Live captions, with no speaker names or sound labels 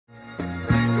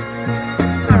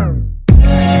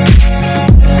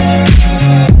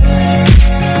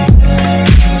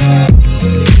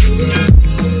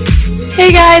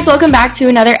guys, welcome back to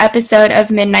another episode of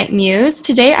Midnight Muse.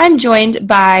 Today I'm joined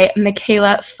by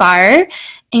Michaela Farr,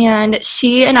 and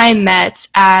she and I met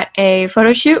at a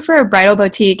photo shoot for a bridal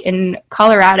boutique in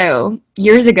Colorado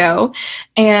years ago,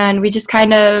 and we just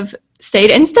kind of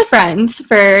stayed Insta friends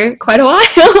for quite a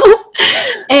while.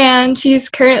 And she's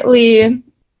currently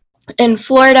in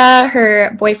Florida.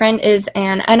 Her boyfriend is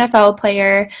an NFL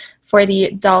player for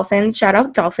the Dolphins. Shout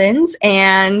out Dolphins.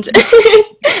 And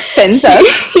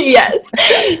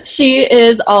she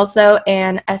is also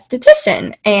an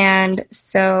esthetician. And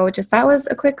so just that was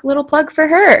a quick little plug for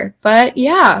her. But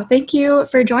yeah, thank you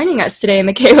for joining us today,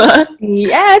 Michaela.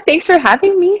 Yeah, thanks for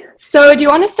having me. So do you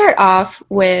want to start off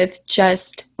with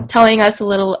just telling us a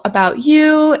little about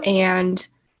you and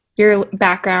your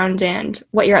background and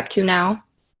what you're up to now?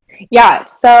 Yeah,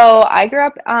 so I grew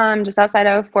up just outside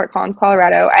of Fort Collins,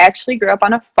 Colorado. I actually grew up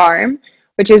on a farm,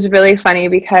 which is really funny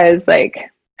because like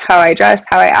how I dress,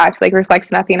 how I act, like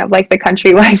reflects nothing of like the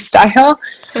country lifestyle.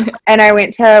 And I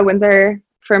went to Windsor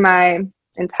for my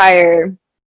entire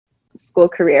school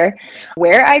career.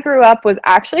 Where I grew up was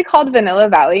actually called Vanilla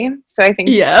Valley. So I think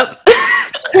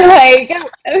like,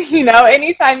 you know,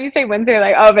 anytime you say Windsor,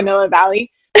 like, oh, Vanilla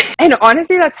Valley. And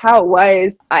honestly, that's how it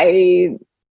was. I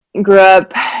grew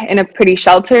up in a pretty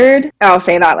sheltered, I'll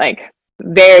say that like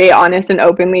very honest and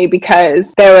openly,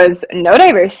 because there was no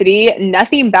diversity.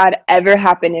 Nothing bad ever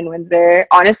happened in Windsor.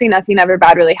 Honestly, nothing ever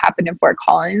bad really happened in Fort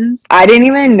Collins. I didn't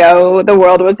even know the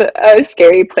world was a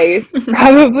scary place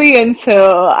probably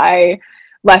until I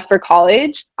left for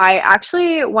college. I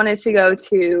actually wanted to go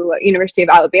to University of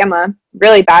Alabama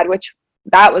really bad, which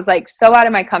that was like so out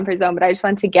of my comfort zone, but I just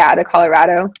wanted to get out of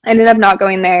Colorado. I ended up not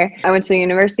going there. I went to the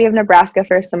University of Nebraska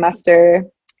for a semester,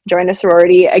 joined a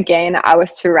sorority. Again, I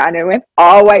was surrounded with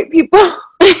all white people.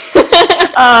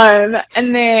 And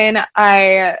then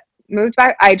I moved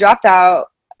back. I dropped out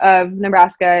of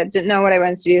Nebraska, didn't know what I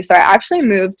wanted to do. So I actually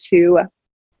moved to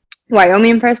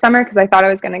Wyoming for a summer because I thought I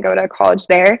was going to go to college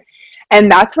there.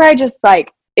 And that's where I just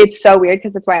like, it's so weird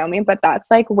because it's Wyoming, but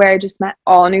that's like where I just met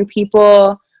all new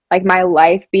people. Like my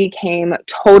life became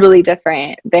totally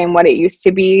different than what it used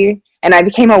to be. And I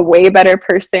became a way better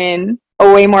person,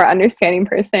 a way more understanding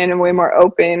person, a way more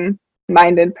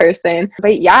open-minded person.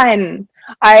 But yeah, and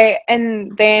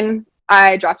then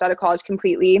I dropped out of college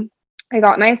completely. I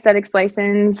got my aesthetics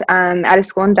license at a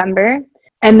school in Denver.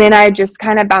 And then I just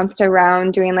kind of bounced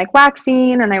around doing like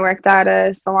waxing, and I worked at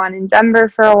a salon in Denver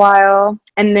for a while.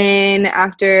 And then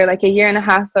after like a year and a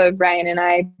half of Ryan and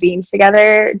I being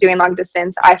together doing long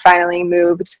distance, I finally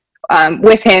moved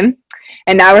with him.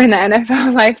 And now we're in the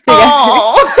NFL life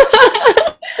together.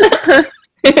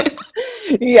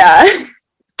 Yeah.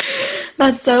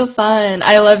 That's so fun.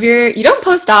 I love you don't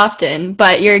post often,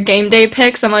 but your game day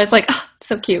pics, I'm always like, oh,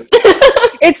 so cute.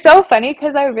 It's so funny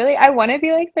because I want to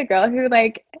be like the girl whose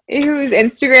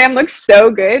Instagram looks so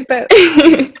good, but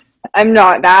I'm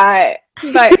not that.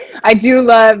 But I do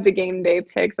love the game day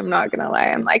pics. I'm not gonna lie.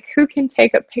 I'm like, who can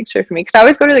take a picture for me? Because I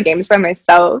always go to the games by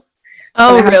myself.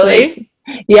 Oh, really?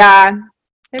 Yeah.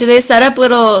 Do they set up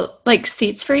little like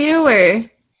seats for you, or?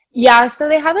 Yeah, so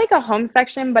they have like a home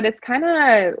section, but it's kind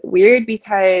of weird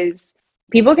because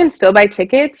people can still buy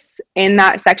tickets in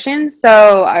that section.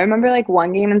 So I remember like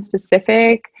one game in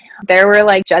specific, there were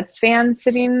like Jets fans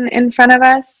sitting in front of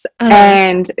us,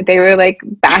 and they were like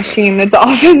bashing the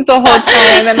Dolphins the whole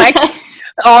time. And like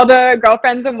all the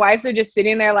girlfriends and wives are just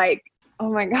sitting there like,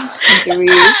 oh my God, do we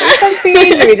say something?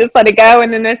 Do we just let it go?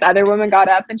 And then this other woman got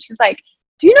up and she's like,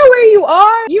 do you know where you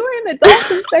are? You were in the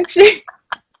Dolphins section.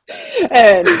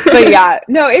 But yeah,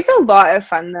 no, it's a lot of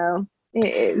fun though.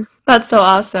 It is. That's so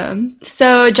awesome.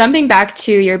 So jumping back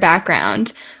to your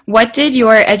background, what did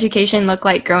your education look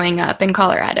like growing up in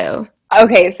Colorado?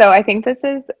 Okay, so I think this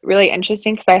is really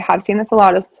interesting because I have seen this a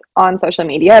lot on social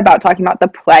media about talking about the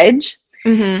pledge.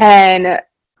 Mm-hmm. And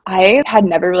I had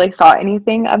never really thought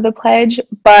anything of the pledge,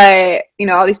 but you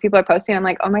know, all these people are posting. I'm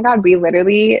like, oh my God, we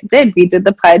did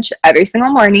the pledge every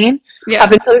single morning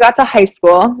up until we got to high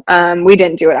school. We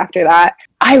didn't do it after that.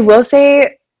 I will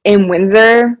say in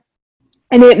Windsor,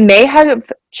 and it may have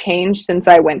changed since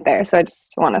I went there, so I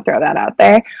just want to throw that out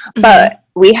there. Mm-hmm. But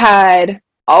we had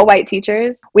all white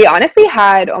teachers. We honestly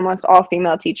had almost all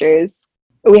female teachers.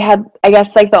 We had, I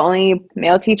guess, like the only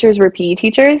male teachers were PE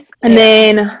teachers. And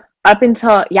then up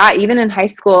until, even in high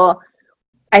school,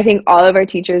 I think all of our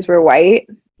teachers were white,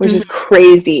 which is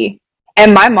crazy.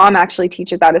 And my mom actually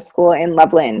teaches at a school in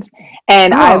Loveland.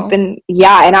 And and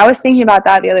I was thinking about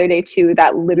that the other day too,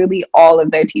 that literally all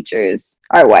of their teachers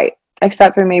are white,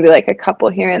 except for maybe like a couple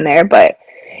here and there. But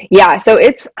yeah, so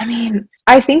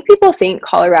I think people think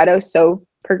Colorado's so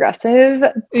progressive,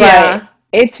 but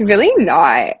It's really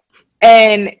not.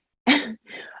 And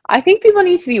I think people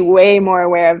need to be way more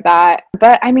aware of that.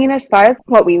 But I mean, as far as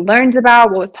what we learned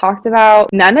about, what was talked about,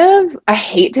 I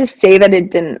hate to say that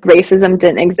racism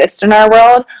didn't exist in our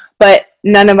world, but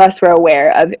none of us were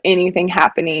aware of anything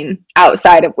happening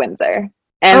outside of Windsor.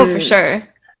 And oh, for sure.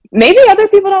 maybe other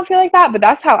people don't feel like that, but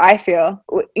that's how I feel.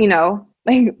 You know,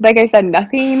 like I said,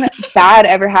 nothing bad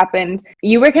ever happened.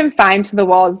 You were confined to the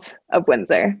walls of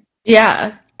Windsor.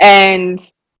 Yeah. And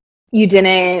you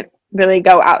didn't really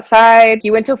go outside.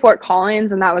 You went to Fort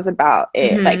Collins and that was about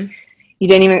it. Mm-hmm. Like you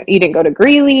didn't go to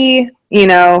Greeley, you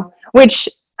know, which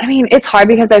I mean, it's hard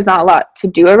because there's not a lot to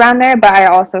do around there, but I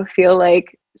also feel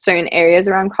like certain areas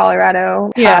around Colorado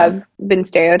have been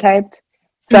stereotyped.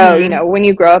 So, you know, when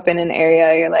you grow up in an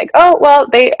area, you're like, oh, well,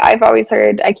 I've always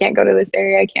heard I can't go to this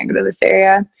area. I can't go to this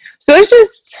area. So it's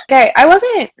just, okay,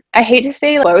 I hate to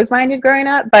say closed-minded growing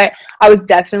up, but I was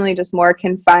definitely just more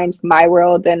confined to my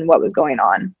world than what was going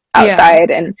on outside.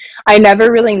 Yeah. And I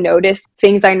never really noticed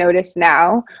things I notice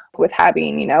now with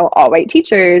having, you know, all white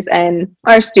teachers and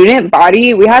our student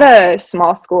body. We had a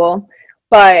small school,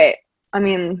 but I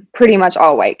mean, pretty much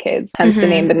all white kids, hence the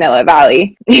name Vanilla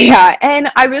Valley. Yeah, and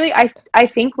I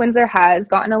think Windsor has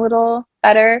gotten a little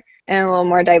better and a little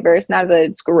more diverse now that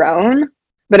it's grown.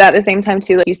 But at the same time,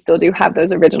 too, like, you still do have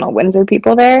those original Windsor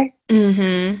people there.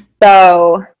 Mm-hmm.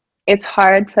 So it's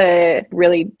hard to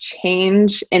really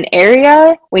change an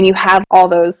area when you have all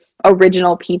those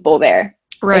original people there.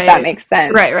 Right. If that makes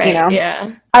sense. Right. You know?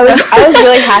 Yeah. I was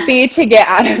really happy to get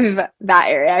out of that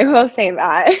area. I will say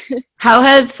that. How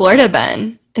has Florida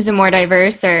been? Is it more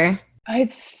diverse or?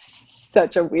 It's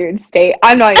such a weird state.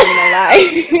 I'm not even gonna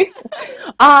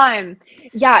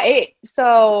lie.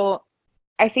 So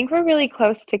I think we're really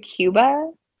close to Cuba.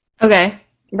 Okay.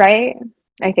 Right?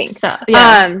 I think. So,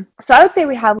 yeah. So I would say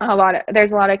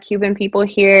there's a lot of Cuban people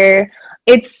here.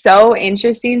 It's so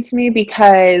interesting to me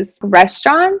because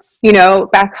restaurants, you know,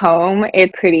 back home,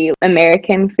 it's pretty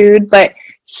American food, but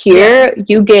here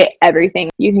you get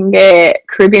everything. You can get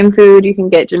Caribbean food, you can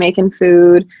get Jamaican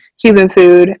food, Cuban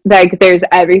food, like there's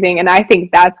everything. And I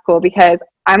think that's cool because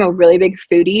I'm a really big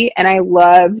foodie and I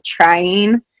love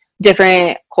trying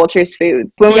different cultures'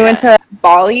 foods. When we went to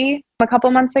Bali a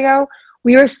couple months ago,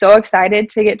 we were so excited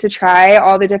to get to try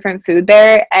all the different food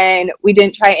there, and we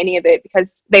didn't try any of it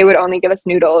because they would only give us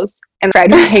noodles and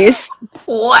fried rice.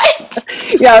 What?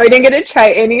 Yeah, we didn't get to try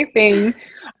anything.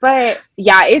 But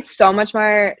yeah, it's so much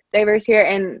more diverse here,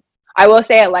 and I will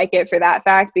say I like it for that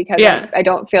fact because I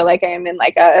don't feel like I'm in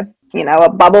like a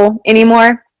bubble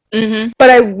anymore. Mm-hmm.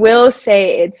 But I will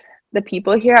say the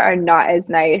people here are not as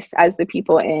nice as the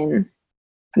people in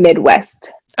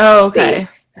Midwest. Oh, okay.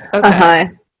 States.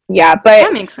 Okay. Yeah, but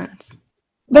that makes sense.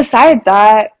 Besides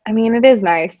that, I mean, it is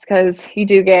nice because you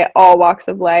do get all walks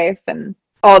of life and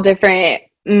all different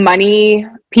money.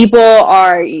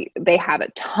 They have a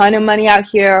ton of money out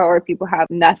here, or people have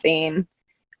nothing.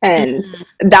 And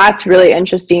that's really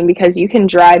interesting because you can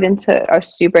drive into a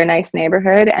super nice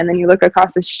neighborhood and then you look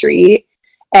across the street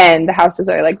and the houses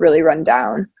are like really run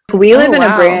down. We live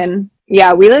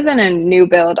in a new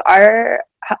build. Our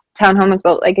townhome was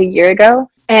built like a year ago,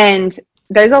 and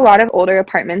there's a lot of older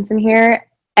apartments in here,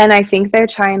 and I think they're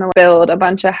trying to build a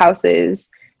bunch of houses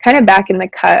kind of back in the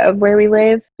cut of where we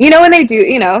live. You know, when they do,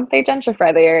 they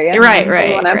gentrify the area. Right.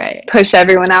 They want to push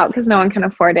everyone out because no one can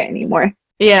afford it anymore.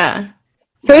 Yeah.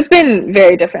 So it's been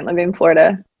very different living in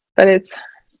Florida, but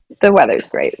the weather's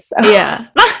great. So. Yeah.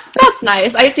 That's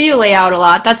nice. I see you lay out a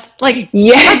lot. That's like,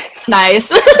 that's nice.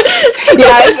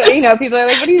 Yeah. People are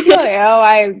like, what are you doing? Oh,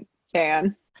 I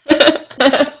can.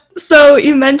 So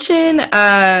you mentioned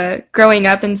growing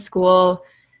up in school,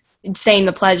 saying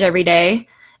the pledge every day,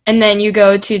 and then you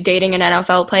go to dating an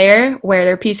NFL player where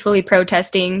they're peacefully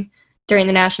protesting during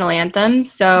the national anthem.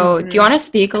 So do you want to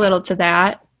speak a little to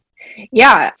that?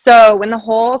 Yeah. So when the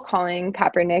whole Colin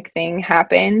Kaepernick thing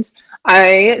happened,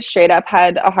 I straight up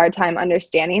had a hard time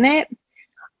understanding it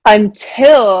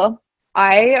until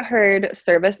I heard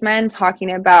servicemen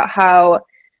talking about how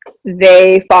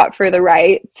they fought for the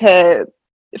right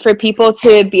for people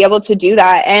to be able to do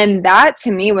that. And that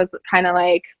to me was kind of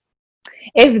like,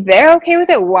 if they're okay with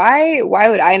it, why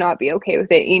would I not be okay with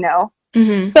it,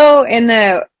 Mm-hmm. So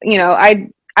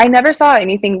I never saw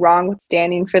anything wrong with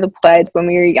standing for the pledge when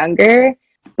we were younger,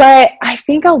 but I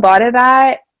think a lot of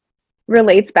that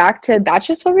relates back to that's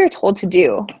just what we were told to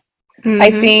do. Mm-hmm.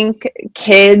 I think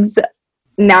kids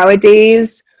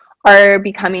nowadays are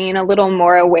becoming a little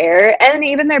more aware, and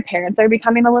even their parents are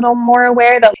becoming a little more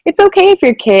aware that it's okay if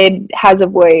your kid has a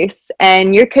voice,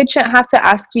 and your kid shouldn't have to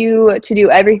ask you to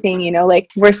do everything, like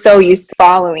we're so used to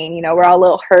following, we're all a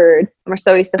little herd, and we're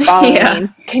so used to following. Yeah.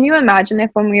 Can you imagine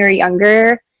if when we were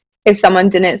younger, if someone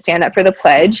didn't stand up for the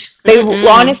pledge, they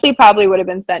honestly probably would have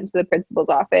been sent to the principal's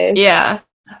office. Yeah.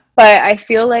 But I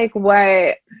feel like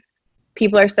what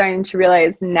people are starting to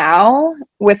realize now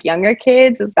with younger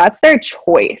kids is that's their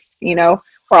choice. We're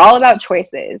all about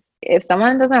choices. If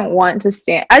someone doesn't want to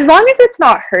stand, as long as it's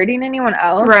not hurting anyone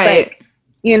else, right?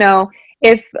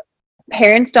 If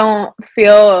parents don't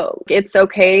feel it's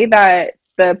okay that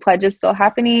the pledge is still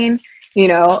happening,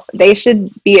 they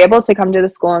should be able to come to the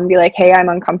school and be like, hey, I'm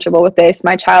uncomfortable with this.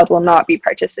 My child will not be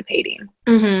participating.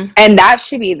 And that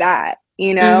should be that.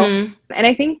 And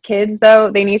I think kids,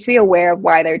 though, they need to be aware of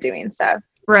why they're doing stuff.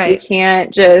 Right. You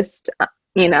can't just,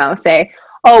 say,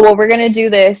 oh, well, we're going to do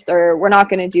this or we're not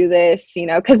going to do this,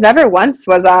 because never once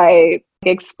was I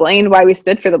explained why we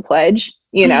stood for the pledge,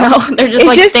 No, they're just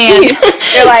like, stand.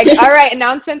 They're like, all right,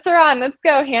 announcements are on. Let's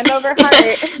go. Hand over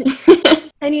heart.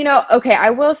 And, okay, I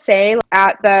will say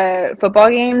at the football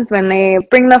games when they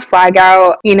bring the flag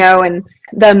out, and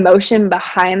the emotion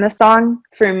behind the song,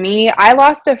 for me, I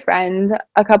lost a friend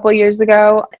a couple years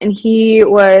ago, and he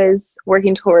was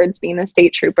working towards being a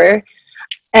state trooper,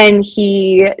 and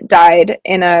he died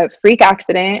in a freak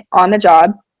accident on the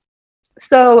job.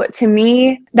 So to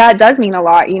me, that does mean a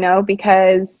lot,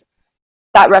 because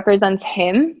that represents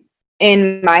him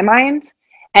in my mind.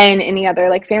 And any other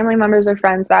like family members or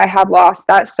friends that I have lost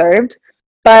that served.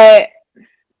 But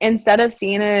instead of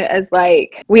seeing it as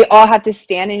like we all have to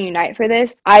stand and unite for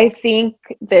this, I think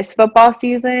this football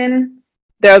season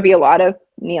there will be a lot of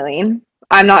kneeling.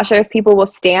 I'm not sure if people will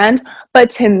stand, but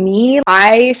to me,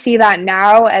 I see that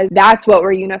now as that's what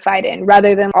we're unified in,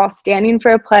 rather than all standing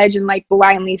for a pledge and like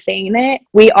blindly saying it.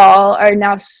 We all are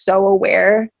now so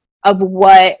aware of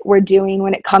what we're doing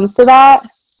when it comes to that,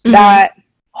 that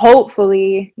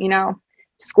hopefully,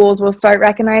 schools will start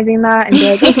recognizing that and be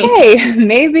like, okay,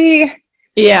 maybe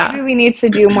we need to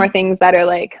do more things that are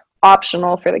like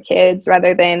optional for the kids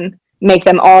rather than make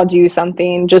them all do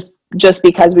something just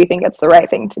because we think it's the right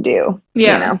thing to do.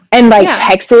 And like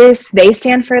Texas, they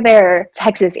stand for their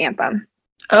Texas anthem.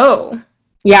 Oh.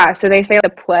 Yeah, so they say the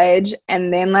pledge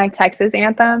and then like Texas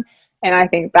anthem, and I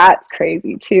think that's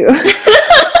crazy too.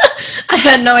 I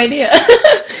had no idea.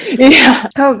 Yeah.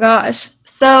 Oh gosh.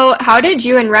 So how did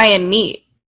you and Ryan meet?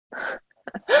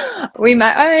 We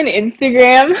met on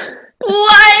Instagram.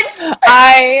 What?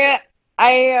 I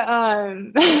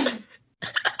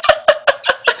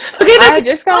Okay, that's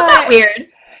just got that weird.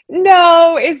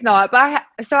 No, it's not. But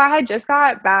I had just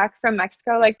got back from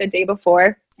Mexico like the day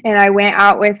before, and I went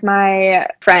out with my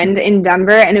friend in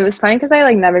Denver, and it was funny because I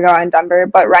like never go out in Denver,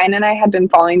 but Ryan and I had been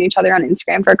following each other on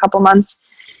Instagram for a couple months.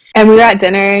 And we were at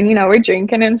dinner and, we're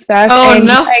drinking and stuff. Oh, and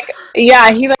no. He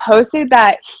posted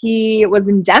that he was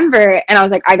in Denver. And I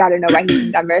was like, I got to know why he's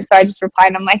in Denver. So I just replied,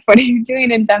 and I'm like, what are you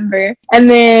doing in Denver? And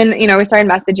then, we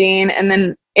started messaging. And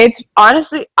then it's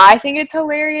honestly, I think it's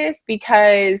hilarious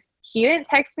because he didn't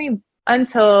text me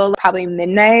until probably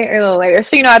midnight or a little later.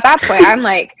 So, at that point, I'm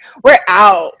like, we're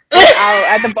out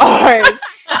at the bar.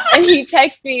 And he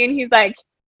texts me and he's like,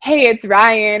 hey, it's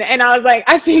Ryan. And I was like,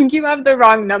 I think you have the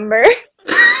wrong number.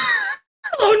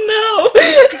 Oh no.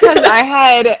 Because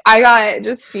I got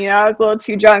just, I was a little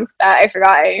too drunk that I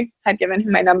forgot I had given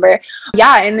him my number.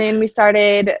 Yeah, and then we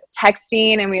started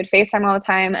texting and we would FaceTime all the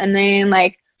time. And then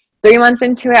like 3 months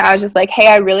into it, I was just like, hey,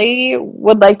 I really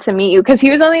would like to meet you. Because he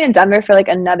was only in Denver for like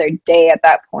another day at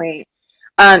that point.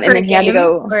 And then he had to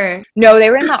go. Or? No,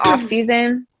 they were in the off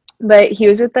season, but he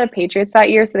was with the Patriots that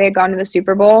year. So they had gone to the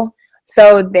Super Bowl.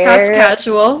 So that's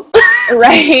casual.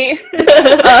 Right.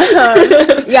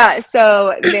 Yeah,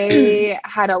 so they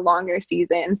had a longer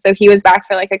season. So he was back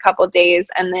for like a couple days,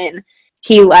 and then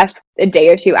he left a day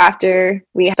or two after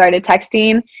we started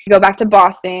texting, go back to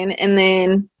Boston, and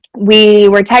then we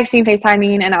were texting,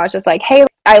 FaceTiming, and I was just like, hey,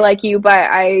 I like you, but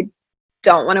I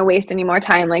don't want to waste any more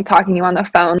time like talking to you on the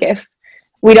phone if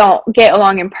we don't get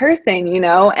along in person,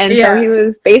 And so he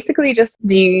was basically just,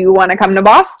 do you want to come to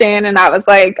Boston? And I was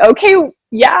like, okay,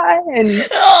 yeah. And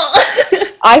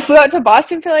I flew out to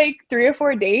Boston for like 3 or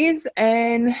 4 days.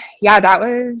 And yeah, that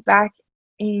was back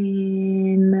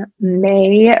in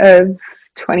May of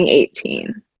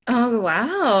 2018. Oh,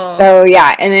 wow. So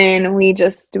yeah. And then we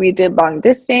did long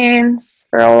distance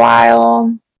for a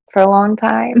while, for a long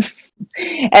time.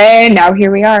 And now here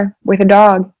we are with a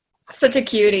dog. Such a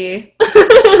cutie.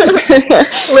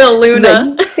 Little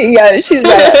Luna. She's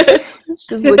right.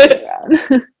 She's looking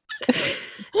around.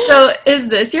 So is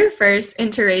this your first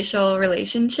interracial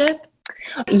relationship?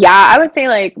 Yeah, I would say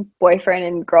like boyfriend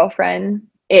and girlfriend.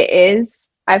 It is.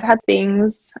 I've had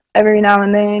things every now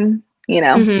and then,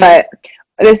 but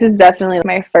this is definitely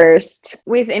my first.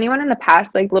 With anyone in the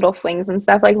past, like little flings and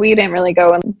stuff, like we didn't really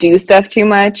go and do stuff too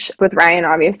much. With Ryan,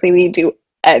 obviously, we do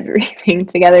everything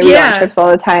together. We go on trips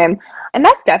all the time. And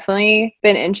that's definitely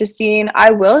been interesting.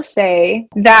 I will say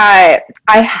that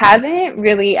I haven't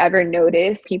really ever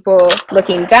noticed people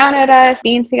looking down at us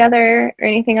being together or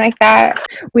anything like that.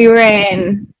 We were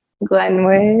in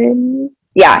Glenwood,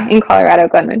 in Colorado,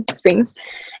 Glenwood Springs.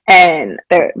 And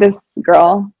this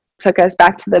girl took us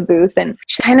back to the booth and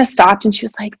she kind of stopped and she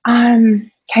was like,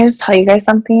 can I just tell you guys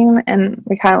something? And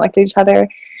we kind of looked at each other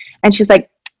and she's like,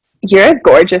 you're a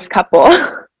gorgeous couple.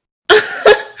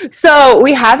 So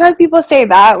we have had people say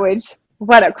that, which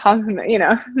what a compliment,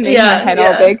 making my head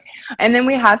all big. And then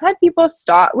we have had people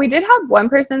stop. We did have one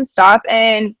person stop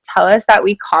and tell us that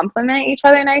we compliment each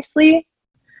other nicely.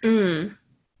 I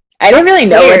didn't really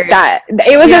know what that.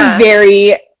 It was a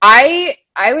very. I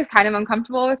was kind of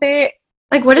uncomfortable with it.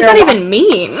 Like, what does that even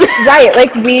mean? Right.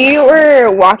 Like, we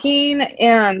were walking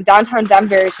in downtown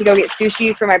Denver to go get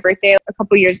sushi for my birthday a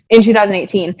couple years in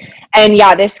 2018. And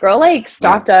this girl, like,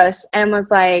 stopped us and was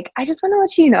like, I just want to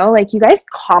let you know, like, you guys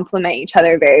compliment each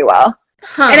other very well.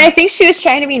 And I think she was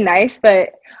trying to be nice,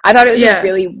 but I thought it was a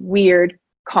really weird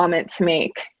comment to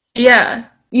make. Yeah.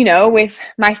 With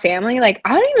my family, like,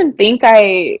 I don't even think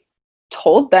I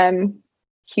told them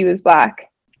he was Black.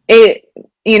 It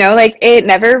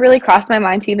never really crossed my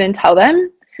mind to even tell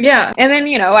them. Yeah. And then,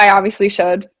 I obviously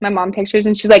showed my mom pictures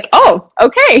and she's like, oh,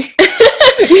 okay.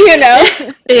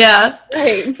 Yeah.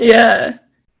 Right. Yeah.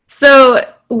 So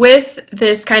with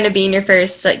this kind of being your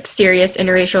first like serious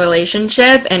interracial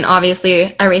relationship, and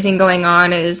obviously everything going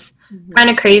on is kind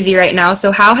of crazy right now.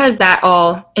 So how has that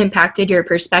all impacted your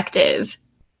perspective?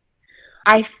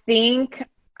 I think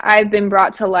I've been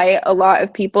brought to light a lot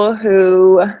of people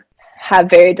who have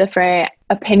very different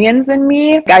opinions than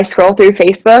me. I scroll through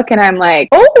Facebook and I'm like,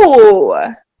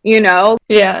 oh,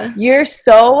 you're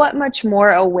so much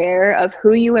more aware of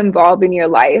who you involve in your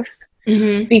life.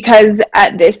 Because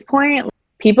at this point,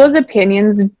 people's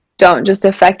opinions don't just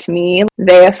affect me,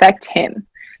 they affect him.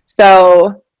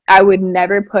 So I would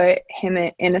never put him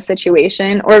in a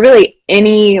situation, or really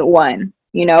anyone,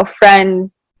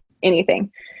 friend,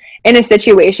 anything, in a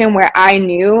situation where I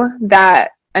knew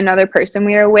that another person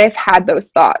we were with had those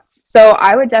thoughts. So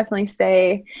I would definitely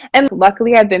say, and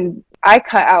luckily I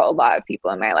cut out a lot of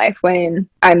people in my life when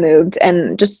I moved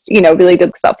and just, really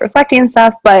did self-reflecting and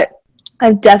stuff, but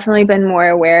I've definitely been more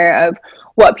aware of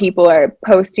what people are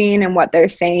posting and what they're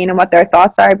saying and what their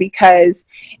thoughts are, because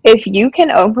if you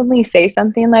can openly say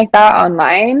something like that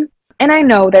online, and I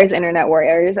know there's internet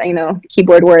warriors, I know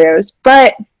keyboard warriors,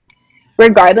 but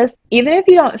regardless, even if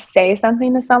you don't say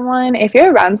something to someone, if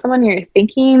you're around someone you're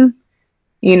thinking,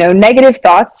 negative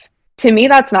thoughts, to me,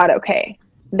 that's not okay.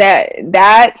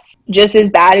 That's just as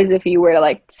bad as if you were to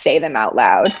like say them out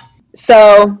loud.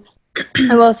 So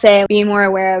I will say, be more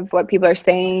aware of what people are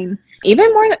saying,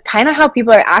 even more kind of how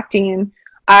people are acting.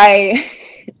 I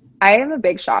am a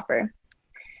big shopper.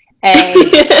 And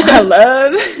I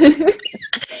love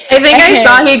I think I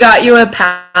saw he got you a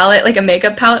palette, like a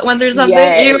makeup palette once or something.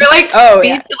 Yes. You were like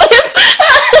speechless.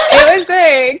 It was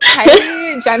the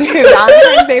Kylie Jenner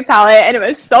Valentine's Day palette and it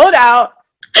was sold out.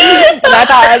 And I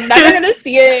thought I was never gonna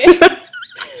see it.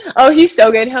 Oh, he's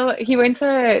so good. He went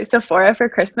to Sephora for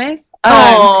Christmas.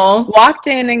 Walked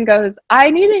in and goes, I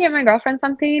need to get my girlfriend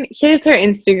something. Here's her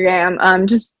Instagram.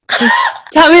 Just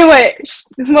tell me what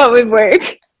would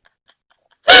work.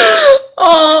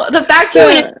 Oh, the fact he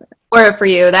went for it for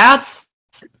you, that's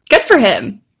good for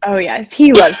him. Oh yes,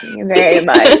 he loves me very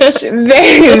much.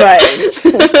 Very much.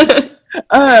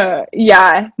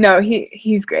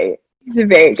 He's great. He's a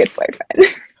very good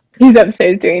boyfriend. He's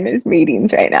upstairs doing his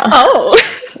readings right now. Oh.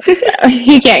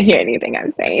 He can't hear anything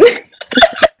I'm saying.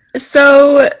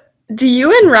 So, do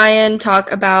you and Ryan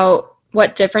talk about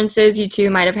what differences you two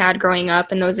might have had growing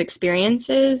up and those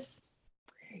experiences?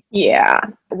 Yeah,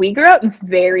 we grew up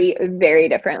very, very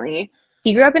differently.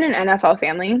 He grew up in an NFL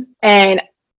family, and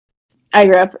I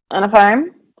grew up on a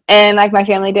farm, and like my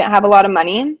family didn't have a lot of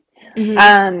money.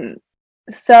 But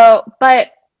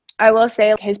I will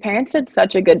say his parents did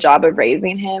such a good job of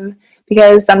raising him,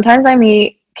 because sometimes I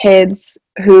meet kids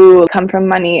who come from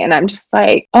money and I'm just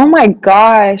like, oh my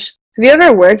gosh, have you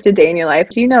ever worked a day in your life?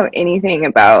 Do you know anything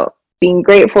about being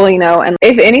grateful, and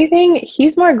if anything,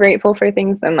 he's more grateful for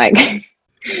things than like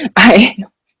I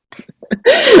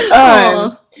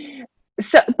am.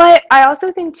 So, but I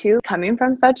also think too, coming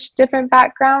from such different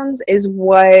backgrounds is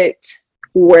what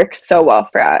works so well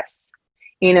for us,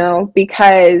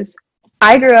 because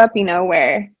I grew up,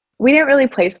 where we didn't really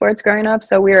play sports growing up.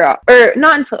 So we were, or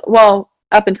not until, well,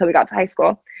 up until we got to high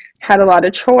school, had a lot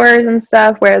of chores and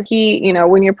stuff. Whereas he,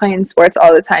 when you're playing sports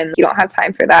all the time, you don't have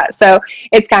time for that. So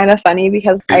it's kind of funny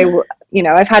because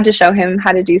I've had to show him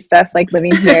how to do stuff like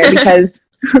living here because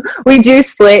we do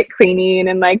split cleaning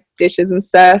and like dishes and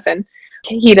stuff. And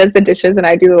he does the dishes and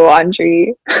I do the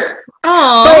laundry.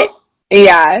 Oh. But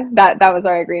yeah, that was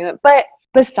our agreement. But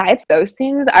besides those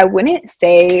things, I wouldn't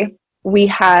say we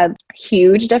had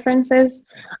huge differences.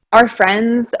 Our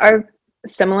friends are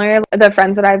similar. The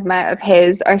friends that I've met of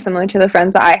his are similar to the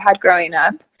friends that I had growing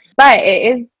up. But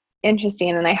it is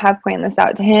interesting, and I have pointed this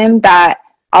out to him, that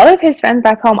all of his friends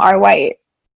back home are white.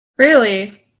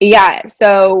 Really? Yeah.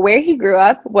 So where he grew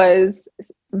up was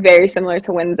very similar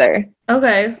to Windsor.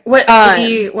 Okay. What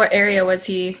city, what area was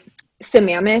he?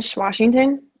 Sammamish,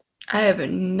 Washington. I have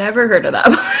never heard of that.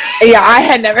 Yeah, I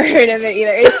had never heard of it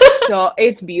either.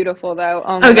 It's beautiful though.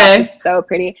 Oh my gosh, it's so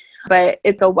pretty. But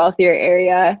it's a wealthier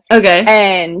area. Okay.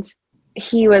 And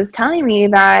he was telling me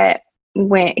that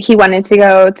when he wanted to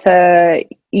go to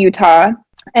Utah,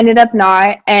 ended up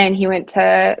not, and he went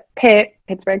to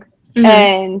Pittsburgh. Mm-hmm.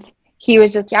 And he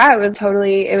was just,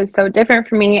 it was so different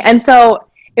for me. And so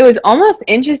it was almost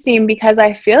interesting because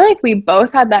I feel like we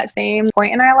both had that same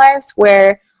point in our lives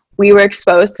where we were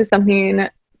exposed to something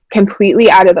completely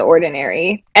out of the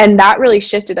ordinary. And that really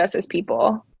shifted us as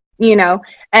people,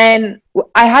 And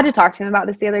I had to talk to him about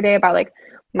this the other day about like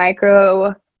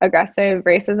microaggressive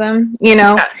racism,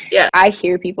 Yeah. I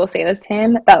hear people say this to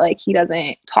him that like he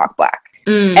doesn't talk Black.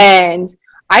 And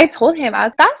I told him,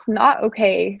 that's not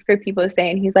okay for people to say.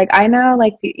 And he's like, I know,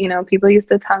 like, people used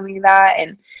to tell me that,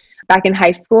 and back in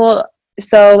high school.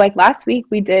 So like last week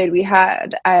we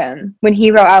had, when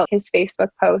he wrote out his Facebook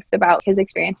post about his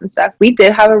experience and stuff, we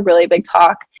did have a really big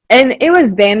talk. And it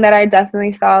was then that I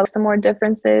definitely saw some more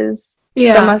differences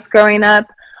from us growing up.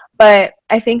 But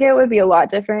I think it would be a lot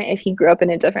different if he grew up in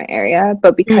a different area.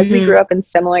 But because we grew up in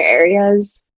similar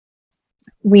areas,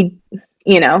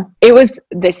 it was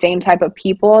the same type of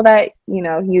people that,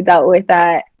 you dealt with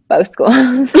at both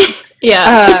schools.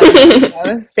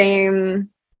 Yeah. Same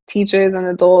teachers and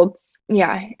adults.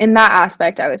 Yeah, in that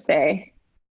aspect, I would say.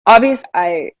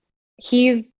 Obviously,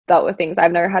 he's dealt with things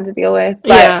I've never had to deal with.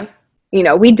 But,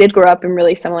 we did grow up in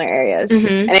really similar areas.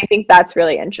 Mm-hmm. And I think that's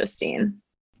really interesting.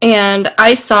 And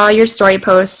I saw your story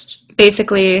post,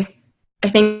 basically, I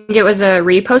think it was a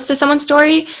repost to someone's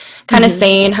story, kind of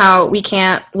saying how we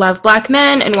can't love Black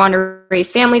men and want to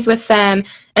raise families with them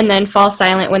and then fall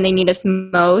silent when they need us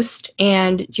most.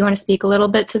 And do you want to speak a little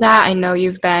bit to that? I know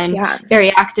you've been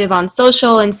very active on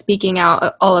social and speaking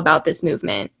out all about this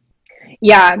movement.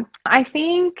 Yeah, I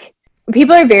think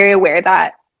people are very aware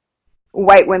that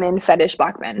white women fetish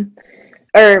Black men,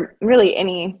 or really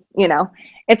any,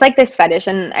 it's like this fetish,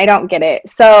 and I don't get it.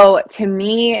 So to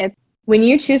me, it's when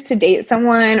you choose to date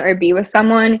someone or be with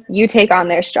someone, you take on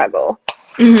their struggle.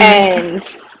 Mm-hmm. And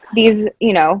these,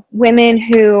 women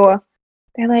who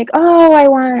they're like, oh, I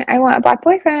want a Black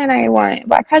boyfriend, I want a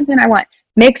Black husband, I want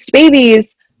mixed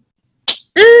babies.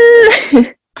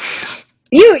 You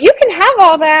can have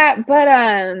all that, but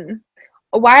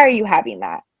why are you having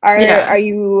that? Are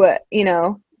you,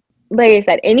 like I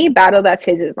said, any battle that's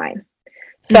his is mine.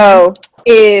 So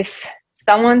if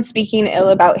someone's speaking ill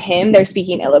about him, they're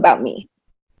speaking ill about me.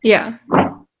 Yeah.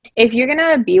 If you're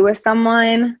gonna be with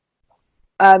someone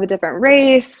of a different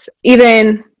race,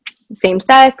 even same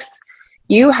sex,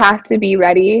 you have to be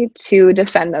ready to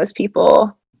defend those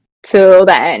people till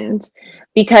the end.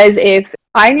 Because if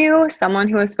I knew someone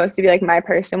who was supposed to be like my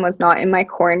person was not in my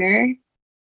corner,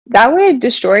 that would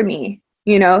destroy me,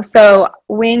 So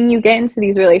when you get into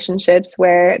these relationships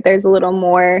where there's a little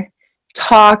more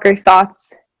talk or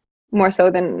thoughts, more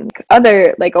so than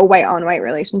other, like a white on white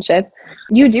relationship,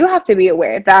 you do have to be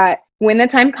aware that when the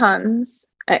time comes,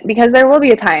 because there will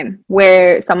be a time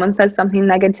where someone says something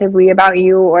negatively about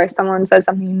you, or someone says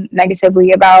something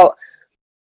negatively about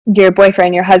your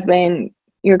boyfriend, your husband,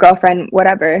 your girlfriend,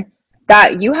 whatever,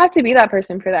 that you have to be that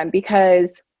person for them,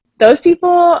 because those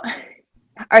people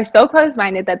are so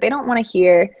close-minded that they don't want to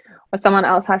hear what someone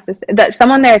else has to say, that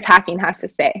someone they're attacking has to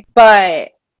say.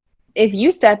 But if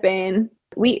you step in,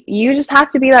 you just have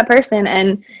to be that person.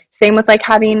 And same with like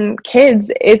having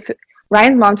kids. If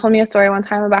Ryan's mom told me a story one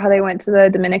time about how they went to the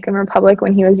Dominican Republic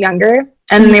when he was younger,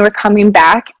 and then they were coming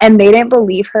back and they didn't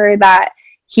believe her that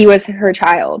he was her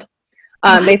child.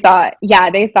 They thought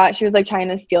she was like trying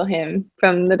to steal him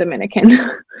from the Dominican.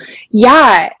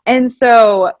 Yeah. And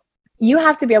so you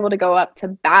have to be able to go up to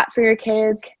bat for your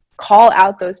kids, call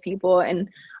out those people. And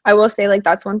I will say, like,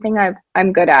 that's one thing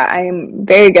I'm good at. I'm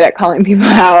very good at calling people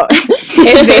out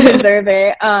if they deserve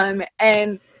it.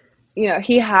 And, you know,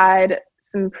 he had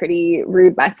some pretty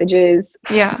rude messages,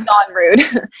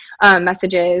 non-rude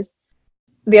messages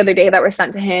the other day that were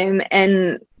sent to him.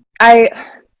 And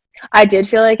I did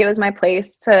feel like it was my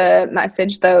place to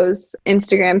message those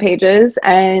Instagram pages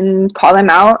and call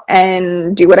them out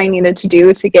and do what I needed to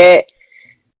do to get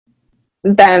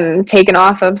them taken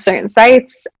off of certain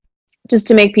sites, just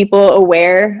to make people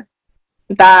aware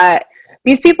that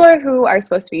these people who are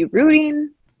supposed to be rooting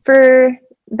for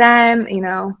them, you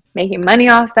know, making money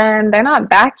off them, they're not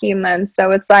backing them.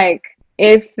 So it's like,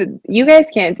 if you guys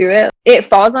can't do it, it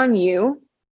falls on you.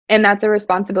 And that's a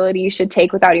responsibility you should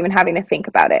take without even having to think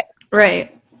about it.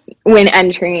 Right. When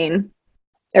entering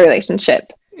a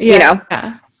relationship, yeah, you know?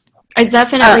 Yeah. I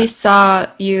definitely saw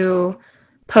you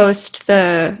post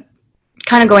the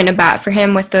kind of going to bat for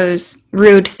him with those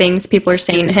rude things people are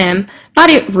saying to him. Not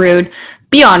even rude,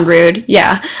 beyond rude.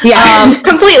 Yeah.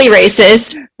 Completely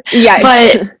racist. Yes.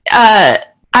 But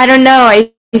I don't know.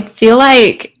 I feel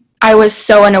like I was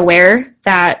so unaware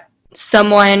that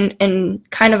someone in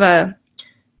kind of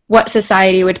what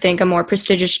society would think a more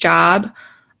prestigious job,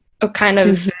 kind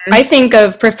of, I think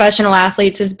of professional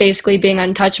athletes as basically being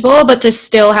untouchable, but to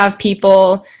still have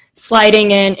people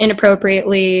sliding in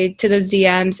inappropriately to those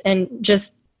DMs, and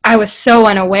just, I was so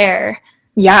unaware.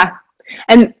 Yeah.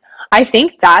 And I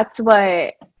think that's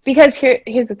because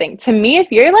here's the thing. To me,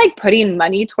 if you're like putting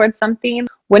money towards something,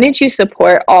 wouldn't you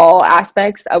support all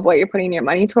aspects of what you're putting your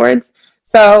money towards?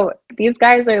 So these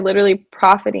guys are literally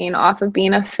profiting off of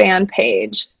being a fan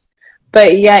page,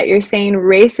 but yet you're saying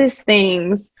racist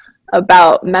things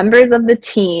about members of the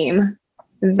team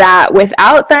that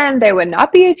without them, there would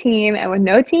not be a team, and with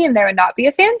no team, there would not be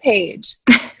a fan page.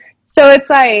 So it's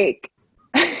like,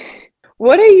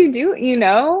 what are you doing, you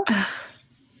know?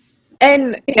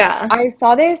 And yeah, I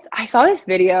saw this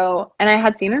video, and I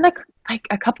had seen it like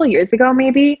a couple years ago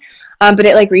maybe, but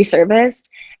it like resurfaced.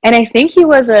 And I think he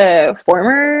was a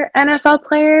former NFL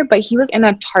player, but he was in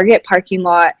a Target parking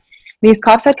lot. These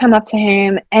cops had come up to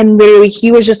him, and literally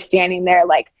he was just standing there.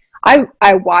 Like,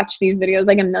 I watched these videos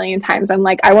like a million times. I'm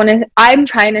like, I'm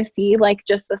trying to see like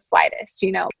just the slightest,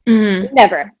 you know.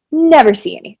 Never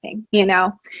see anything, you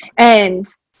know. And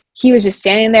he was just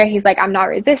standing there. He's like, I'm not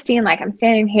resisting, like I'm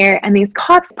standing here. And these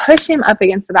cops push him up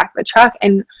against the back of the truck.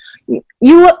 And when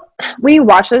you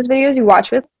watch those videos, you watch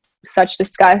with such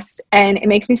disgust, and it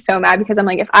makes me so mad, because I'm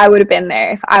like, if I would have been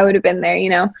there, you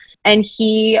know. And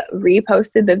he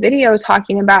reposted the video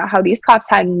talking about how these cops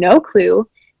had no clue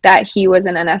that he was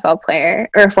an NFL player,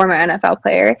 or a former NFL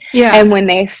player. Yeah. And when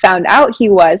they found out he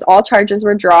was, all charges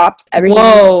were dropped.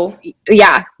 Whoa.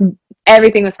 Yeah,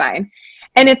 everything was fine.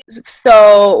 And it's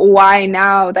so, why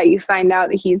now that you find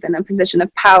out that he's in a position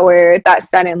of power, that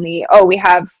suddenly, we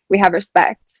have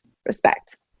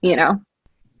respect, you know?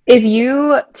 If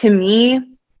you, to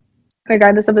me,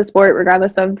 regardless of the sport,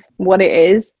 regardless of what it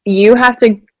is, you have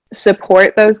to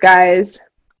support those guys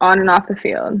on and off the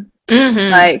field.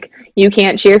 Like, you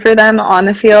can't cheer for them on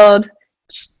the field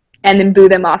and then boo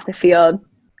them off the field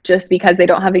just because they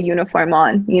don't have a uniform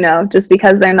on, you know, just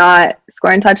because they're not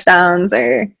scoring touchdowns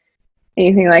or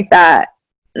anything like that.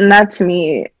 And that, to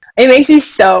me, it makes me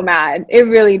so mad. It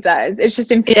really does. It's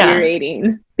just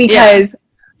infuriating because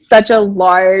such a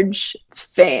large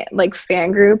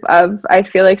fan group of, I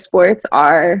feel like, sports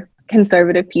are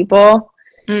conservative people.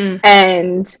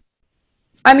 And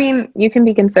I mean, you can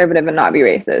be conservative and not be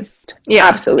racist. Yeah,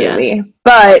 absolutely. Yeah.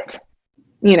 But,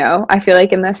 you know, I feel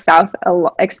like in the South,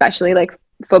 especially, like,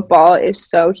 football is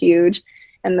so huge,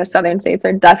 and the southern states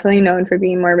are definitely known for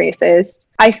being more racist.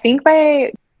 I think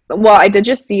I did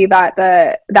just see that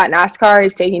that NASCAR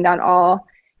is taking down all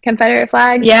Confederate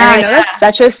flags. Yeah, and I know that's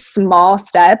such a small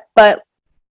step, but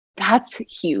that's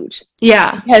huge.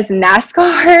 Yeah. Because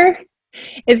NASCAR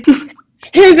is,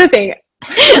 here's the thing.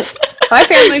 My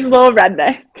family's a little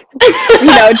redneck, you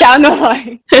know, down the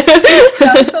line.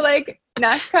 So like,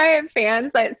 NASCAR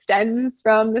fans that stems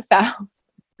from the South.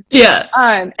 Yeah.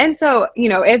 And so, you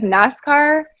know, if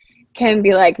NASCAR can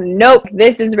be like, nope,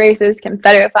 this is racist,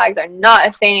 Confederate flags are not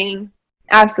a thing,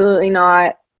 absolutely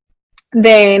not,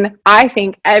 then I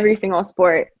think every single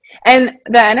sport, and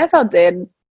the NFL did,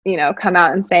 you know, come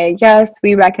out and say, yes,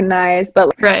 we recognize,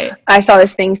 but right. I saw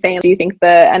this thing saying, do you think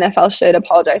the NFL should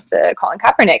apologize to Colin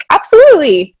Kaepernick?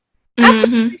 Absolutely.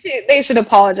 Absolutely. They should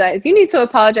apologize. You need to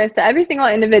apologize to every single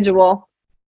individual.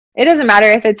 It doesn't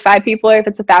matter if it's 5 people or if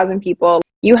it's 1,000 people.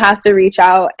 You have to reach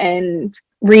out and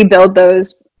rebuild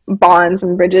those bonds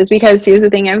and bridges, because here's the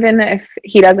thing, even if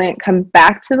he doesn't come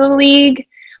back to the league,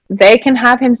 they can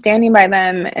have him standing by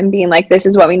them and being like, this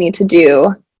is what we need to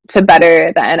do to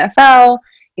better the NFL,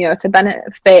 you know, to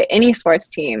benefit any sports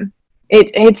team.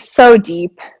 It's so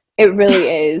deep. It really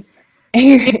is.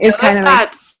 It's kind of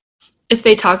like, if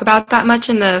they talk about that much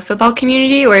in the football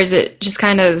community, or is it just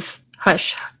kind of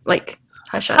hush up?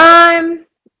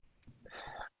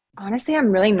 Honestly,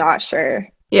 I'm really not sure.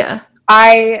 Yeah.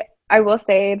 I will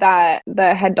say that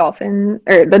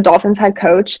the Dolphins head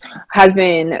coach has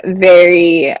been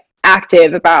very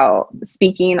active about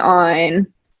speaking on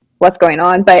what's going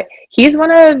on, but he's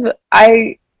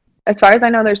as far as I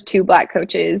know, there's 2 black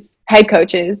head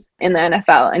coaches in the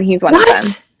NFL, and he's one of them.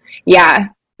 Yeah.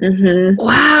 Mm-hmm.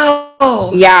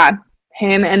 Wow. Yeah.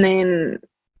 Him, and then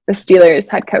the Steelers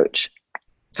head coach.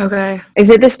 Okay. Is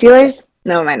it the Steelers?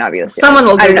 No, it might not be the Steelers. Someone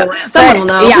will Google it. Someone will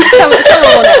know. Yeah, someone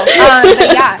will know.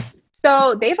 But yeah,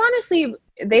 so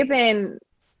they've been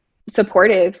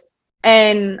supportive,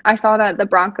 and I saw that the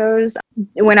Broncos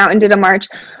went out and did a march.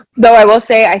 Though I will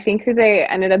say, I think who they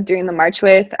ended up doing the march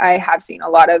with, I have seen a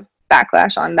lot of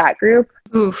backlash on that group.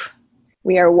 Oof.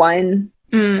 We Are One.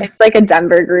 It's like a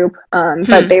Denver group,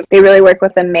 but they really work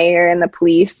with the mayor and the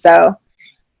police, so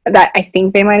that I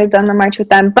think they might have done the march with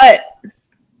them, but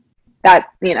that,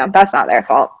 you know, that's not their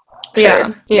fault.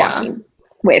 Yeah.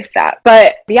 With that,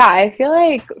 but yeah, I feel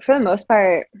like for the most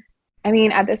part, I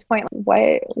mean, at this point,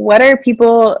 what are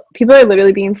people are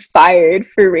literally being fired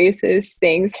for racist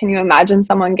things. Can you imagine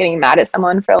someone getting mad at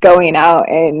someone for going out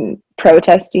and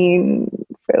protesting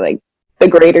for like the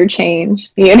greater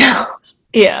change, you know?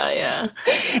 Yeah.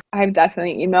 I've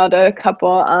definitely emailed a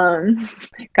couple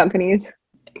companies.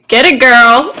 Get it,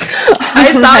 girl.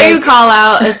 I saw you call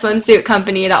out a swimsuit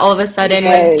company that all of a sudden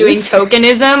was doing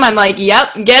tokenism. I'm like, yep,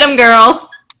 get them, girl.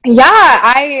 Yeah,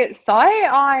 I saw it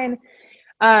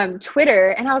on Twitter,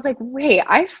 and I was like, wait,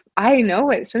 I know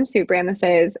what swimsuit brand this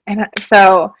is. And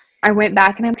so I went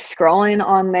back and I'm scrolling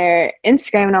on their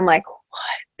Instagram, and I'm like,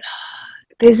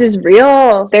 this is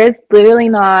real. There's literally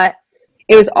not,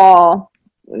 it was all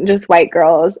just white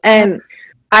girls. And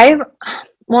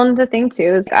well, the thing too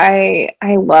is I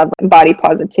love body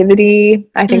positivity.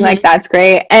 I think like that's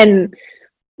great. And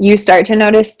you start to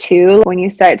notice too, when you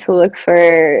start to look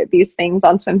for these things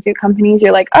on swimsuit companies,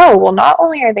 you're like, oh, well, not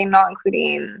only are they not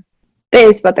including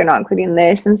this, but they're not including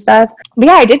this and stuff. But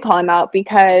yeah, I did call him out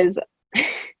because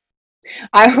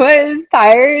I was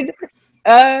tired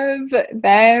of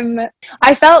them.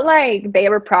 I felt like they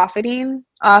were profiting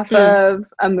off of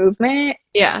a movement.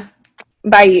 Yeah.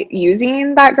 By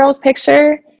using that girl's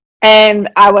picture, and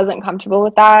I wasn't comfortable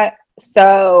with that.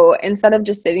 So instead of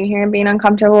just sitting here and being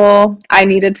uncomfortable, I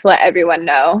needed to let everyone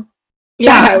know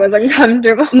that I was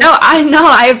uncomfortable. No,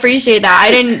 I appreciate that.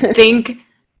 I didn't think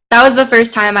that was the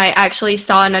first time I actually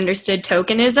saw and understood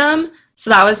tokenism, so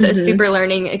that was a super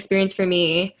learning experience for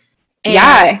me. And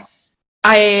yeah,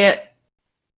 I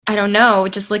don't know,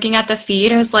 just looking at the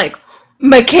feed, I was like,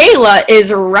 Michaela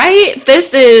is right.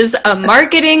 This is a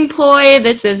marketing ploy.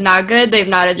 This is not good. They've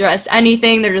not addressed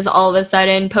anything. They're just all of a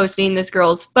sudden posting this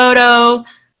girl's photo.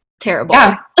 Terrible.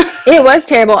 Yeah, it was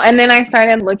terrible. And then I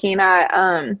started looking at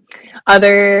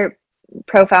other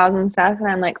profiles and stuff, and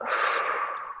I'm like,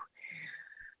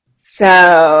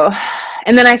 so,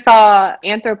 and then I saw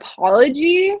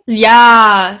Anthropologie.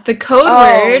 Yeah, the code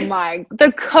word. Oh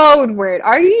the code word.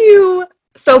 Are you?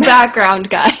 So background,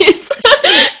 guys.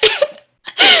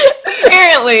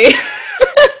 Apparently.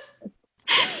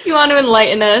 Do you want to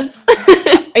enlighten us?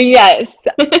 Yes.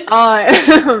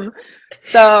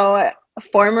 So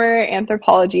former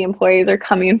Anthropologie employees are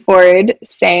coming forward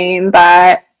saying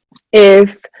that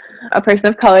if a person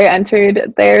of color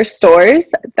entered their stores,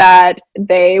 that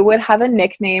they would have a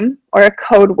nickname or a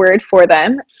code word for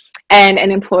them, and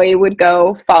an employee would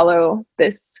go follow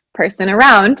this person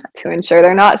around to ensure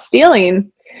they're not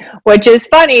stealing. Which is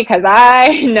funny because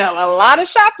I know a lot of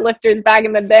shoplifters back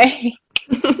in the day.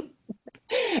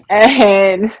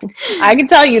 And I can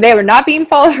tell you they were not being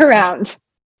followed around.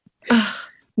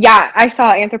 Yeah, I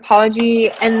saw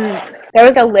Anthropologie, and there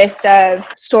was a list of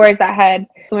stores that had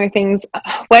similar things.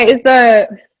 What's the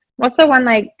one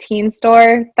like teen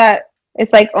store that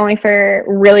it's like only for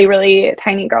really, really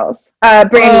tiny girls?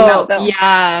 Brandy Melville.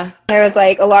 Yeah. There was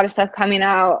like a lot of stuff coming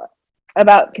out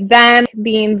about them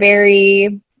being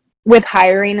very with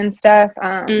hiring and stuff,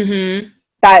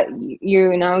 that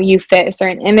you fit a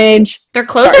certain image. Their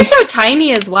clothes are so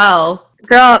tiny as well.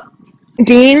 Girl,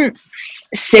 being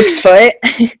 6 foot,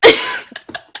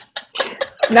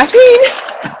 nothing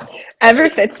ever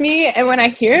fits me. And when I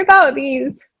hear about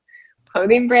these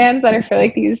clothing brands that are for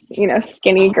like these,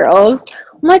 skinny girls,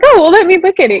 I'm like, oh, well, let me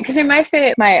look at it because it might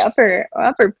fit my upper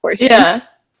portion. Yeah.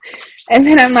 And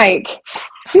then I'm like,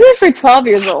 these are for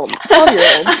 12-year-olds.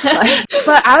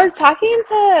 But I was talking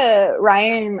to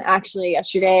Ryan actually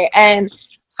yesterday, and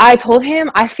I told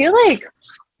him I feel like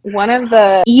one of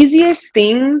the easiest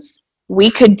things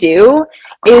we could do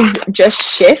is just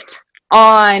shift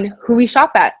on who we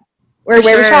shop at or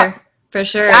where we shop. For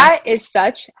sure. That is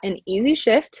such an easy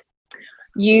shift.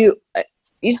 You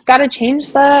just got to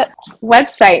change the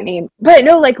website name. But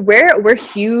no, like we're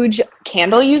huge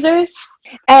candle users.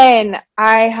 And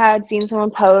I had seen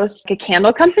someone post a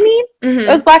candle company that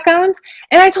was Black owned.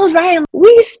 And I told Ryan,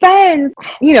 we spend,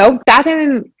 Bath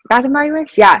and Body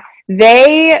Works. Yeah.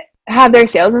 They have their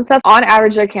sales and stuff. On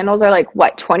average, their candles are like,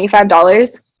 what,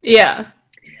 $25? Yeah.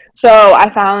 So I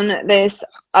found this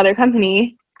other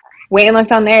company, wait and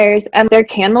looked on theirs, and their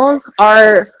candles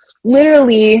are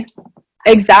literally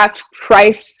exact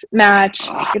price match.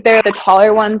 They're the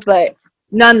taller ones, but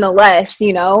nonetheless,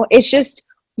 it's just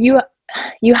you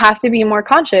have to be more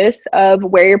conscious of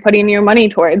where you're putting your money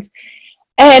towards.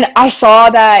 And I saw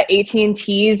that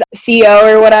AT&T's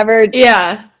CEO or whatever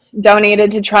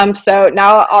donated to Trump, so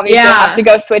now obviously I have to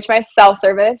go switch my cell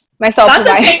service. That's a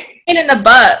pain in the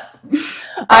butt.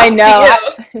 I know.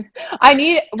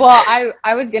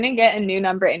 I was gonna get a new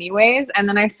number anyways, and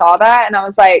then I saw that and I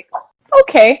was like,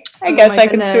 okay, I guess I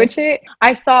can switch it.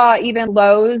 I saw even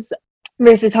Lowe's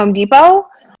versus Home Depot,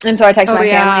 and so I texted my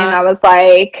family and I was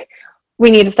like,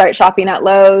 we need to start shopping at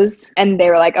Lowe's, and they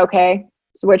were like, okay,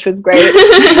 which was great.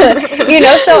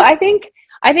 So I think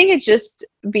it's just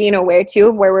being aware too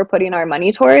of where we're putting our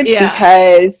money towards,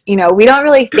 because we don't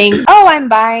really think, oh, I'm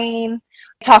buying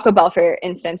Taco Bell, for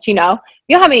instance. You know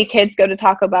how many kids go to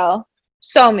Taco Bell?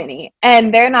 So many.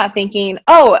 And they're not thinking,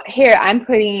 oh, here, I'm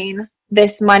putting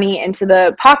this money into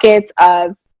the pockets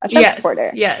of a Trump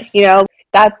supporter. Yes.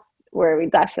 That's where we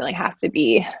definitely have to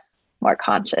be more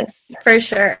conscious. For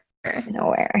sure. And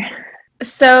aware.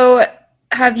 So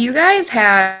have you guys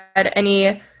had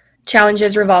any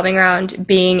challenges revolving around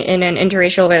being in an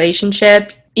interracial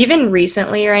relationship, even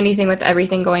recently, or anything with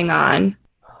everything going on?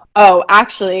 Oh,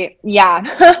 actually, yeah.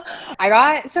 I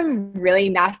got some really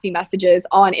nasty messages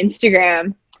on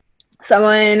Instagram.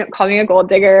 Someone called me a gold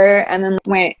digger and then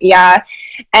went, yeah.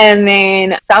 And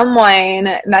then someone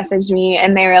messaged me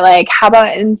and they were like, how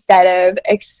about instead of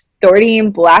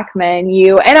extorting Black men,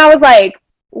 you? And I was like,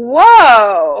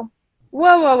 whoa.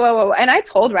 And I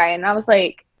told Ryan, I was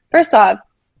like, first off,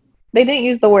 they didn't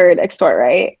use the word extort,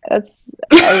 right? I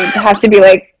would have to be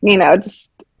like,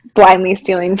 just blindly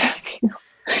stealing from you.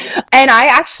 And I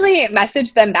actually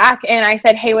messaged them back and I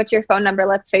said, hey, what's your phone number?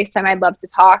 Let's FaceTime. I'd love to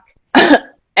talk.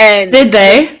 And did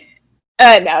they?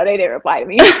 No, they didn't reply to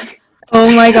me. Oh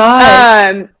my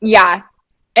god. Yeah.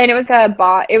 And it was a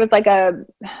bot. It was like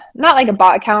not like a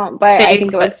bot account, but fake, I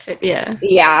think it was.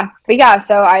 Yeah. But yeah,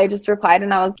 so I just replied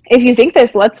and I was, if you think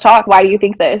this, let's talk. Why do you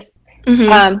think this?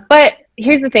 But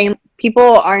here's the thing.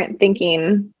 People aren't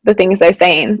thinking the things they're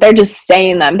saying. They're just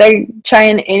saying them. They're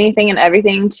trying anything and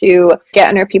everything to get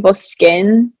under people's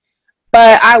skin.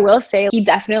 But I will say he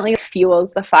definitely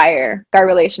fuels the fire, our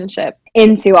relationship,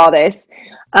 into all this.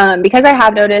 Because I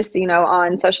have noticed,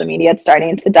 on social media, it's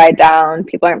starting to die down.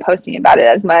 People aren't posting about it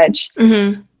as much.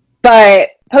 But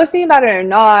posting about it or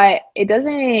not, it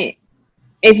doesn't,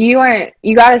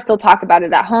 you got to still talk about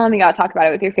it at home. You got to talk about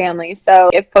it with your family. So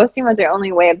if posting was your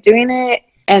only way of doing it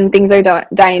and things are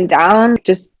dying down,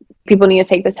 just people need to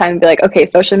take this time and be like, okay,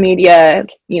 social media,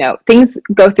 things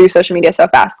go through social media so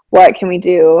fast. What can we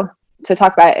do to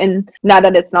talk about it? And now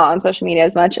that it's not on social media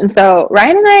as much. And so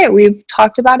Ryan and I, we've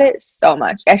talked about it so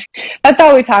much. That's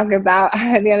all we talked about.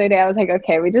 The other day I was like,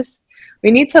 okay, we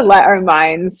need to let our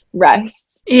minds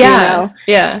rest. Yeah.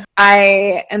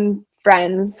 I am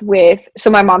friends with, so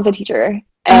my mom's a teacher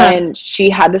and she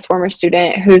had this former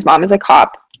student whose mom is a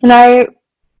cop, and I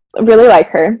really like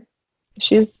her.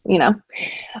 She's,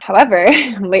 however,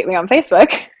 lately on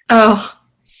Facebook,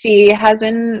 she has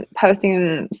been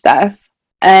posting stuff.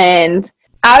 And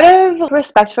out of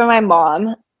respect for my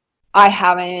mom, I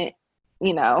haven't,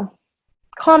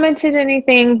 commented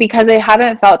anything because I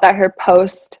haven't felt that her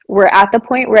posts were at the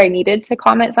point where I needed to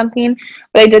comment something.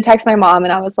 But I did text my mom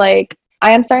and I was like,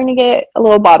 I am starting to get a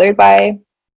little bothered by,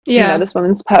 this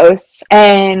woman's posts.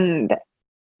 And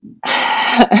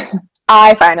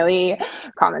I finally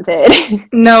commented.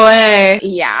 No way.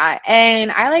 Yeah.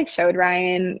 And I showed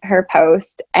Ryan her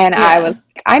post and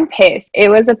I'm pissed. It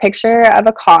was a picture of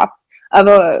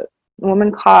a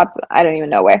woman cop, I don't even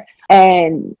know where.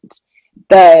 And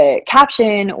the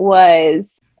caption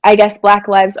was, I guess Black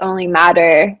lives only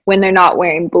matter when they're not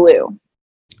wearing blue.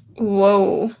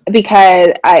 Whoa.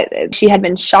 because she had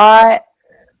been shot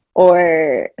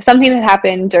or something had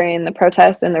happened during the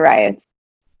protest and the riots,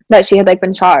 that she had like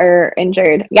been shot or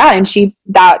injured. Yeah, and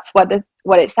that's what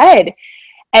it said.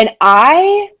 And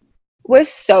I was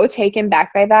so taken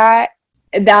back by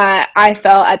that I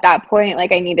felt at that point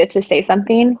like I needed to say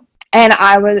something. And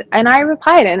I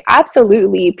replied, and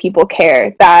absolutely people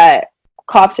care that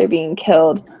cops are being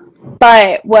killed.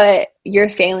 But what you're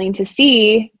failing to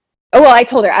see, oh, well, I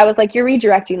told her, I was like, you're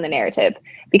redirecting the narrative,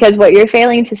 because what you're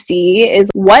failing to see is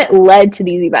what led to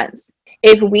these events.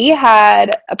 If we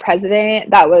had a president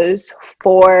that was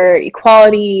for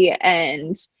equality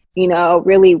and, you know,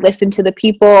 really listened to the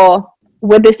people,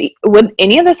 would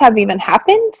any of this have even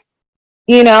happened?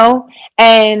 You know?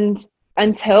 And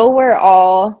until we're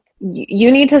all,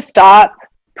 you need to stop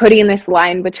putting this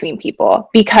line between people,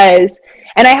 because,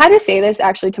 and I had to say this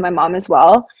actually to my mom as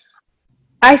well,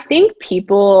 I think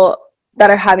people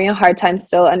that are having a hard time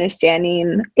still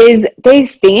understanding is they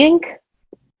think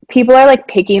people are like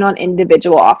picking on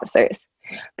individual officers.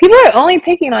 People are only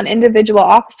picking on individual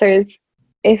officers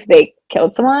if they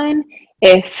killed someone,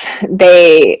 if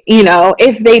they, you know,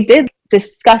 if they did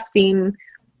disgusting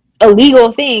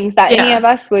illegal things that any of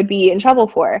us would be in trouble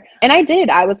for. And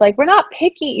I was like, you're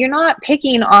not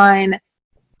picking on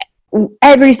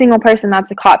every single person that's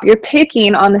a cop. You're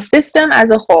picking on the system as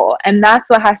a whole, and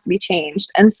that's what has to be changed.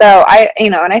 And so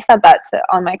and I said that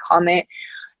on my comment,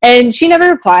 and she never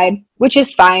replied, which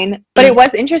is fine. But it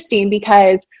was interesting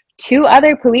because 2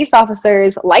 other police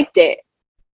officers liked it.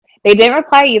 They didn't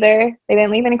reply either. They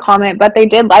didn't leave any comment, but they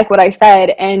did like what I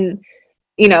said. And,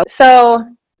 you know, so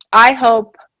I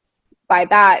hope by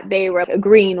that they were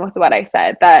agreeing with what I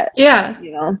said, that,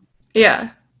 you know.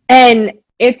 Yeah. And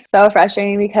it's so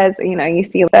frustrating because, you know, you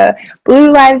see the Blue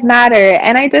Lives Matter.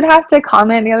 And I did have to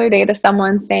comment the other day to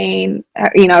someone saying,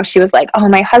 you know, she was like, oh,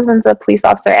 my husband's a police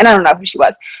officer. And I don't know who she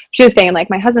was. She was saying, like,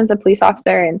 my husband's a police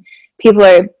officer and people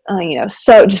are, you know,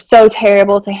 so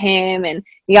terrible to him and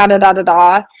yada, da, da,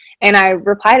 da. And I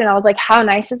replied and I was like, how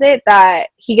nice is it that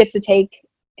he gets to take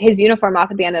his uniform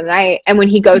off at the end of the night, and when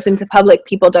he goes into public,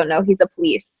 people don't know he's a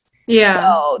police. Yeah.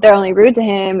 So they're only rude to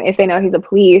him if they know he's a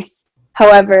police.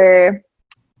 However,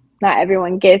 not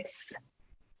everyone gets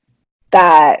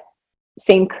that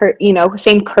same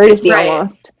courtesy,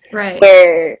 almost. Right.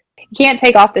 Where you can't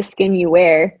take off the skin you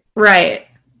wear. Right.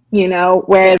 You know,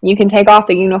 where you can take off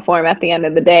the uniform at the end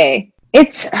of the day.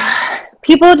 It's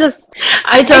people just.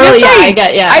 I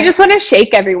just want to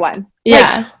shake everyone.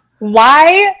 Yeah. Like,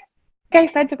 why? Like I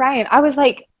said to Ryan, I was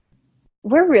like,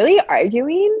 we're really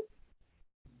arguing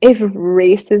if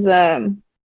racism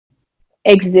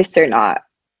exists or not,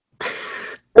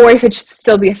 or if it should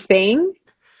still be a thing.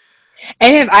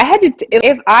 And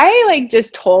if I like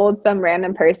just told some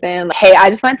random person, like, hey, I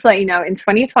just wanted to let you know, in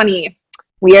 2020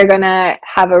 we are gonna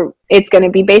it's gonna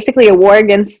be basically a war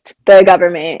against the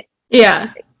government,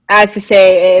 as to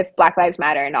say if Black Lives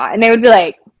Matter or not, and they would be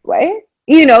like, what?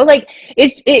 You know, like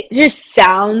it just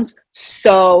sounds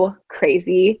so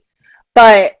crazy,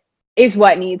 but is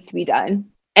what needs to be done,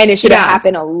 and it should have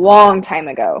happened a long time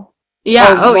ago.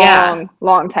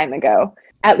 Long time ago.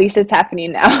 At least it's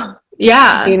happening now.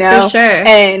 Yeah, you know, for sure.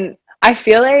 And I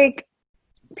feel like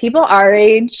people our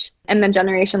age and the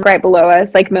generation right below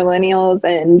us, like millennials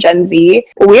and Gen Z,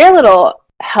 we're little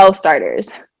hell starters.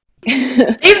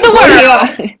 Save the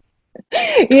world.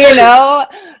 You know,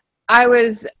 I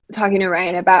was talking to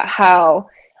Ryan about how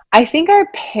I think our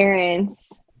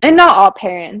parents, and not all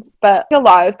parents, but a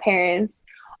lot of parents,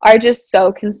 are just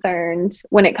so concerned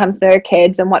when it comes to their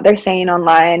kids and what they're saying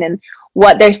online and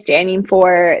what they're standing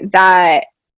for, that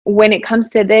when it comes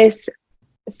to this,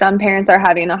 some parents are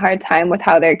having a hard time with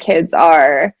how their kids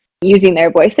are using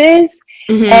their voices.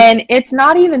 Mm-hmm. And it's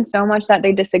not even so much that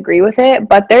they disagree with it,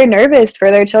 but they're nervous for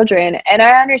their children. And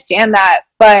I understand that.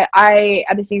 But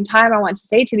at the same time, I want to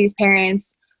say to these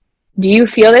parents, do you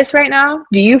feel this right now?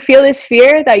 Do you feel this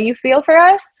fear that you feel for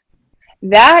us?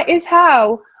 That is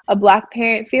how a Black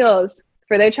parent feels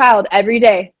for their child every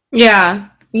day. Yeah.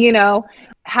 You know,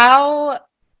 how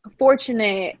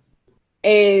fortunate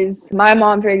is my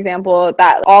mom, for example,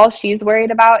 that all she's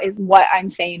worried about is what I'm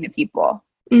saying to people.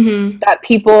 Mm-hmm. That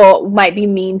people might be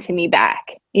mean to me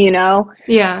back, you know?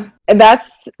 Yeah. And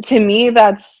to me,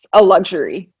 that's a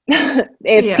luxury.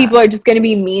 If people are just going to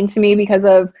be mean to me because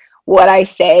of what I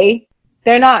say,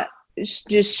 they're not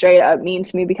just straight up mean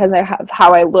to me because I have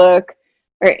how I look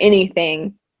or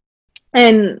anything.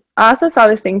 And I also saw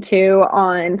this thing too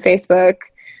on Facebook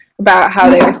about how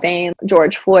they were saying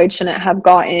George Floyd shouldn't have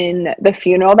gotten the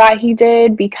funeral that he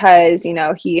did because, you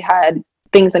know, he had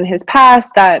things in his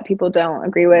past that people don't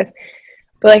agree with.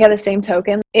 But like at the same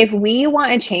token, if we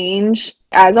want to change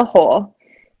as a whole,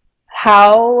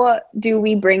 how do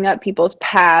we bring up people's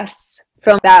past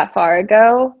from that far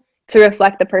ago to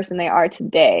reflect the person they are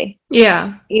today?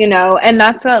 Yeah. You know, and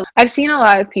that's what I've seen a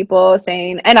lot of people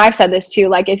saying, and I've said this too,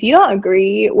 like, if you don't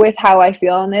agree with how I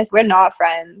feel on this, we're not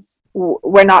friends.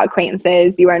 We're not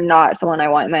acquaintances. You are not someone I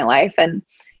want in my life. And,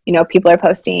 you know, people are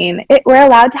posting, we're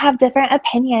allowed to have different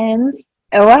opinions.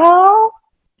 Well,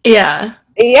 Yeah.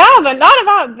 yeah, but not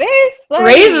about this.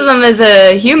 Like, racism is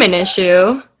a human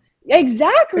issue.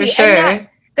 Exactly. For sure. And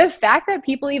the fact that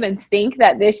people even think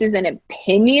that this is an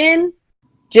opinion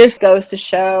just goes to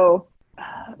show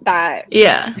that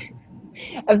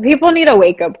people need a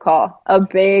wake-up call, a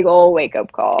big old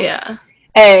wake-up call. Yeah.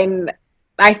 And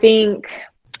I think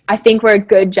we're a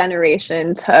good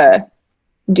generation to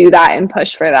do that and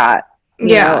push for that.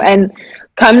 You know? And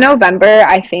come November,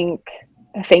 I think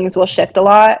things will shift a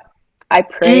lot. I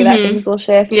pray that things will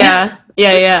shift. Yeah.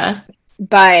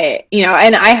 But, you know,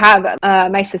 and I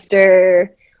have my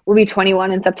sister will be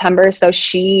 21 in September, so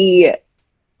she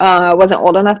wasn't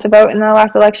old enough to vote in the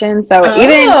last election. So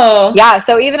even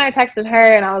I texted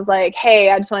her and I was like, hey,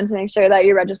 I just wanted to make sure that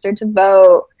you're registered to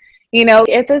vote. You know,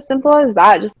 it's as simple as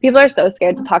that. Just people are so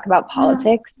scared to talk about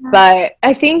politics. But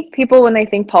I think people, when they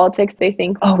think politics, they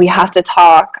think, oh, we have to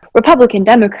talk Republican,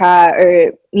 Democrat,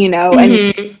 or, you know,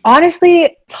 and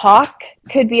honestly, talk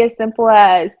could be as simple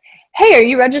as, hey, are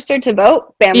you registered to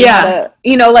vote? Bam,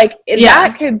 you know, like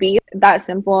that could be that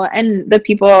simple. And the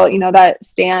people, you know, that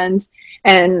stand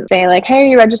and say like, hey, are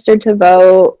you registered to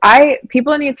vote?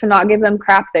 People need to not give them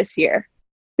crap this year,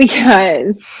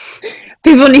 because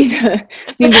people need to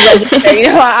register. You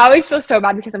know, I always feel so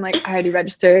bad because I'm like, I already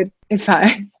registered. It's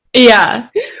fine. Yeah.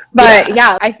 But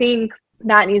I think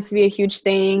that needs to be a huge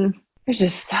thing. It's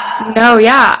just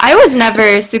I was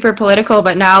never super political,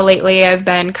 but now lately I've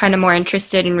been kind of more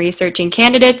interested in researching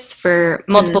candidates for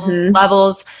multiple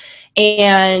levels.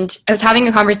 And I was having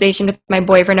a conversation with my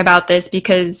boyfriend about this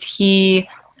because he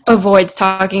avoids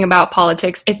talking about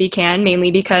politics if he can, mainly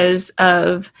because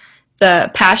of the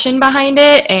passion behind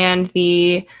it and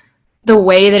the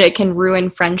way that it can ruin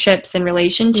friendships and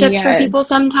relationships for people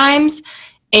sometimes.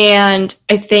 And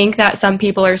I think that some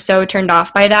people are so turned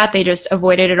off by that, they just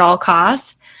avoid it at all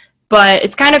costs. But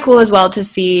it's kind of cool as well to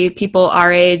see people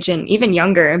our age and even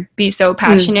younger be so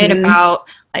passionate about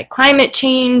like climate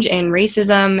change and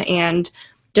racism and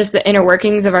just the inner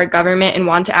workings of our government and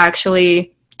want to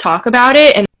actually talk about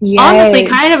it and honestly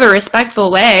kind of a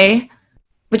respectful way,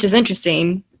 which is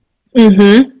interesting.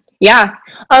 Yeah.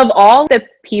 Of all the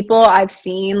people I've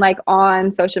seen like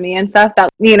on social media and stuff that,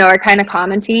 you know, are kind of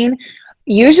commenting,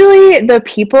 usually the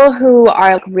people who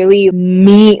are like really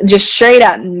mean, just straight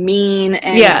up mean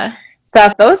and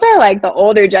stuff, those are like the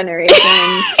older generation.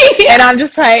 And I'm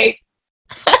just like,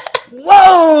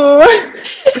 whoa.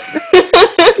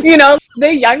 You know,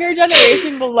 the younger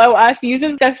generation below us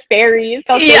uses the fairies.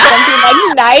 They'll say something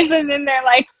like nice and then they're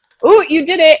like, ooh, you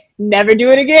did it, never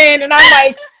do it again. And I'm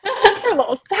like, they're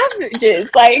little savages.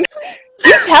 Like,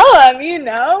 you tell them, you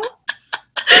know.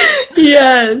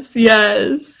 Yes.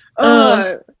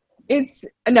 I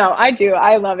do.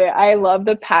 I love it. I love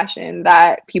the passion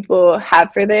that people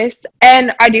have for this.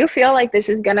 And I do feel like this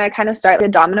is going to kind of start the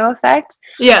domino effect.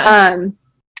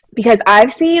 Because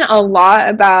I've seen a lot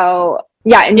about,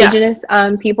 Indigenous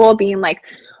people being like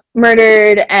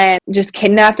murdered and just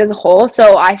kidnapped as a whole.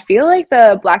 So I feel like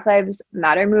the Black Lives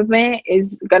Matter movement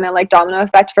is going to like domino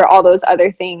effect for all those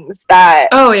other things that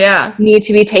need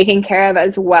to be taken care of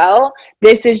as well.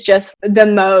 This is just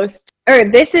the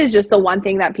one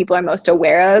thing that people are most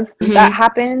aware of that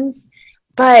happens.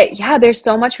 But there's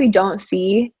so much we don't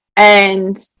see.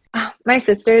 And my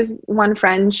sister's one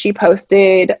friend, she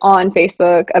posted on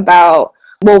Facebook about,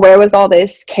 well, where was all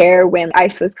this care when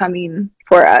ICE was coming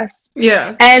for us?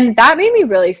 And that made me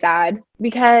really sad,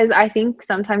 because I think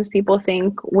sometimes people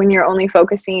think when you're only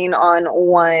focusing on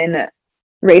one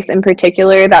race in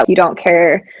particular that you don't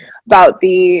care about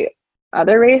the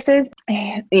other races.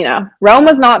 You know, Rome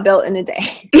was not built in a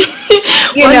day.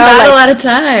 Not a lot of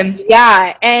time.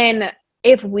 And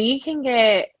if we can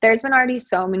there's been already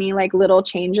so many like little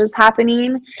changes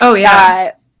happening.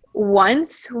 That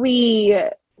once we,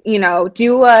 you know,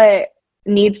 do what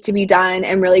needs to be done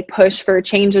and really push for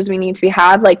changes we need to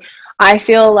have, like, I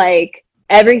feel like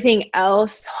everything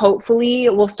else hopefully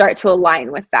will start to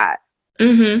align with that.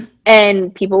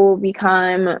 And people will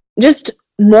become just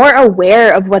more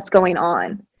aware of what's going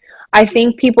on. I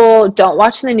think people don't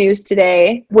watch the news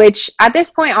today, which at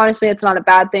this point, honestly, it's not a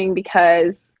bad thing,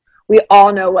 because we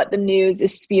all know what the news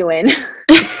is spewing.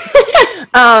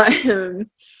 But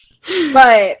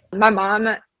my mom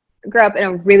grew up in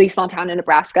a really small town in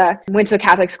Nebraska, went to a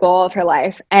Catholic school all of her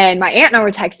life. And my aunt and I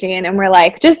were texting and we're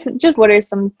like, just what are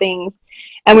some things?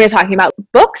 And we were talking about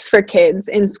books for kids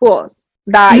in schools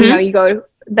that, you know, you go,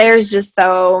 there's just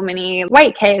so many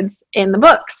white kids in the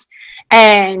books.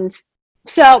 And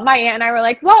so my aunt and I were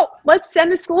like, well, let's send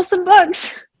to school some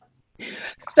books.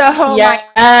 So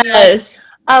yes.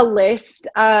 a list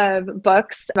of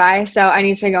books to buy. So I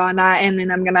need to go on that, and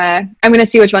then I'm gonna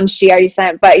see which ones she already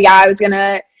sent. But yeah, I was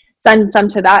gonna send some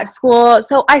to that school.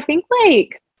 So I think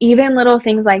like even little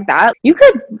things like that, you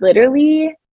could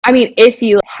literally, I mean, if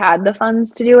you had the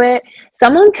funds to do it,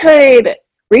 someone could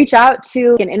reach out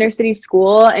to an inner city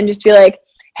school and just be like,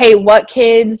 hey, what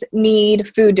kids need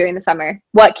food during the summer?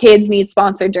 What kids need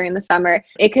sponsored during the summer?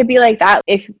 It could be like that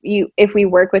if we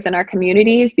work within our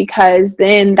communities, because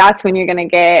then that's when you're going to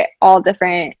get all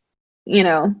different, you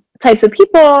know, types of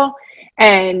people.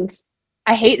 And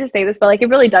I hate to say this, but like it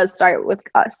really does start with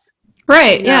us.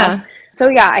 Right. You know? Yeah. So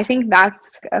yeah, I think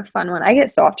that's a fun one. I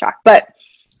get so off track, but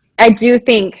I do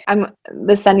think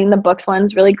the sending the books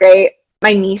one's really great.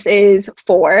 My niece is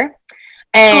 4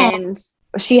 and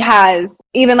she has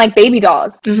even like baby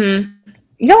dolls. You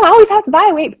don't always have to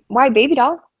buy a white baby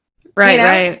doll. Right, you know?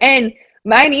 right. And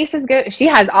my niece is good. She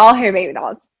has all her baby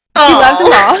dolls. She loves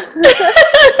them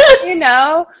all. You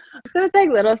know? So it's like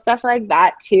little stuff like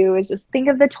that too. Is just think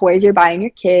of the toys you're buying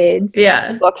your kids.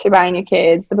 Yeah. The books you're buying your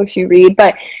kids, the books you read.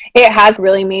 But it has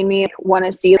really made me want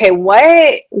to see, okay,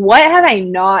 what have I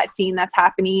not seen that's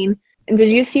happening? And did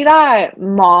you see that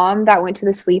mom that went to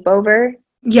the sleepover?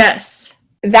 Yes.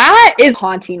 That is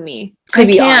haunting me, to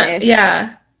be honest.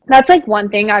 Yeah. That's like one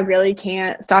thing I really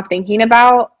can't stop thinking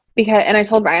about, because, and I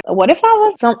told Brian, what if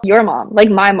that was your mom, like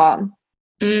my mom?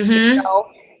 You know,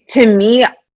 to me,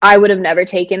 I would have never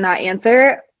taken that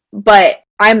answer, but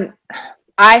I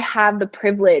have the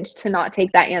privilege to not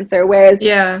take that answer, whereas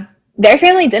their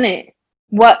family didn't.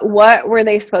 What were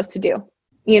they supposed to do?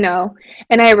 You know?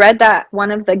 And I read that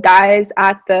one of the guys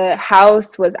at the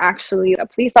house was actually a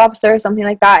police officer or something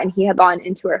like that, and he had gone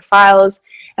into her files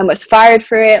and was fired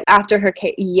for it after her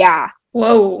case. Yeah.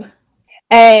 Whoa.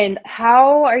 And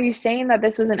how are you saying that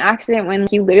this was an accident when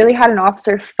he literally had an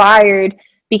officer fired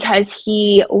because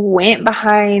he went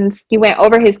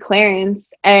over his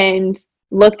clearance and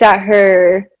looked at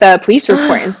the police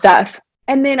report and stuff.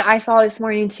 And then I saw this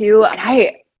morning too,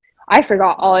 and I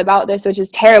forgot all about this, which is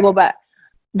terrible, but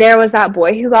there was that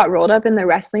boy who got rolled up in the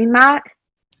wrestling mat.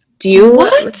 Do you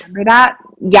remember that?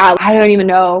 Yeah, I don't even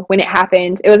know when it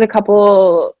happened. It was a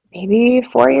couple, maybe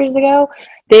 4 years ago.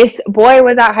 This boy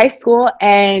was at high school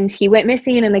and he went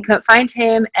missing and they couldn't find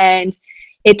him. And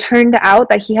it turned out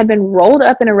that he had been rolled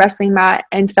up in a wrestling mat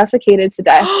and suffocated to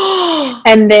death.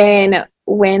 And then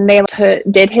when they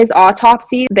did his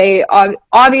autopsy, they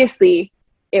obviously,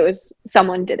 it was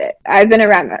someone did it. I've been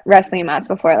around wrestling mats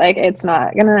before. Like, it's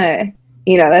not gonna,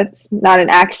 you know, that's not an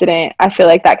accident. I feel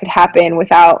like that could happen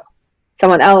without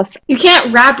someone else. You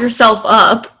can't wrap yourself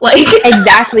up. Like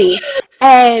exactly.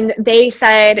 And they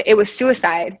said it was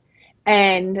suicide.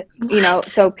 And, you know,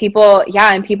 so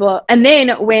and then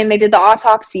when they did the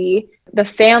autopsy, the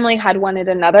family had wanted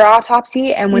another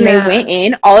autopsy. And when they went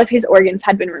in, all of his organs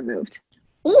had been removed.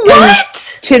 What?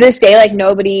 And to this day, like,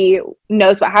 nobody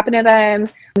knows what happened to them.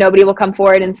 Nobody will come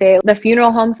forward and say the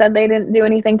funeral home said they didn't do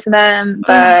anything to them.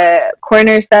 The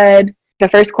coroner said, the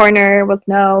first coroner was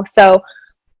no. So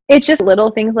it's just little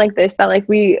things like this that like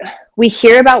we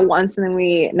hear about once and then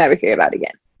we never hear about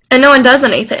again. And no one does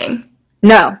anything.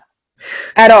 No,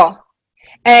 at all.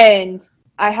 And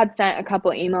I had sent a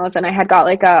couple emails and I had got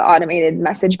like a automated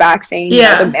message back saying you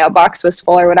know, the mailbox was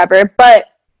full or whatever. But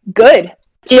good.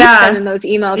 Keep sending those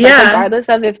emails, like, regardless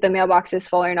of if the mailbox is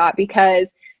full or not,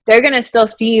 because they're going to still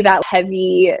see that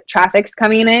heavy traffic's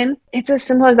coming in. It's as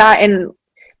simple as that. And,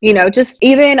 you know, just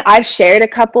even I've shared a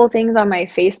couple things on my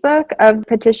Facebook of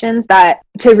petitions that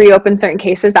to reopen certain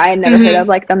cases that I had never heard of,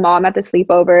 like the mom at the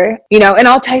sleepover, you know, and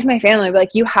I'll text my family, like,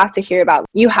 you have to hear about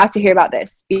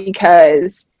this,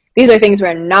 because these are things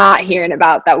we're not hearing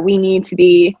about that we need to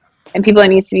be, and people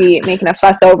need to be making a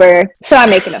fuss over. So I'm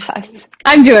making a fuss.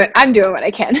 I'm doing what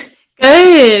I can.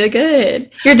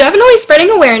 Good. You're definitely spreading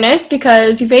awareness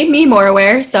because you've made me more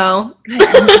aware, so.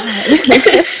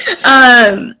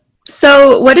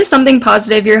 So what is something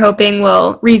positive you're hoping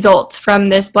will result from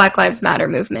this Black Lives Matter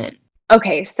movement?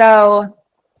 Okay, so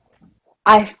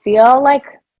I feel like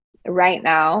right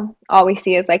now, all we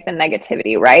see is like the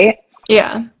negativity, right?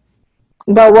 Yeah.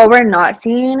 But what we're not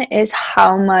seeing is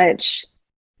how much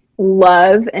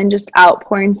love and just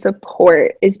outpouring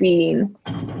support is being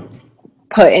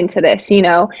put into this, you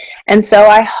know? And so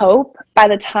I hope by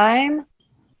the time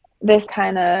this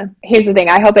kind of, here's the thing,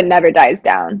 I hope it never dies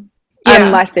down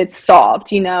unless it's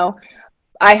solved, you know.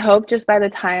 I hope just by the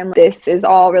time this is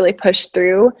all really pushed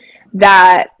through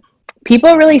that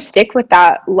people really stick with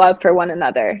that love for one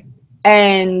another.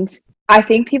 And I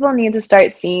think people need to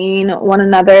start seeing one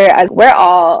another as we're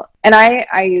all, and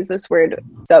I use this word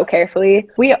so carefully.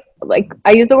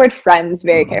 I use the word friends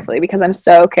very carefully because I'm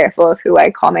so careful of who I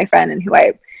call my friend and who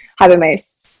I have in my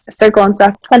circle and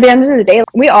stuff. At the end of the day,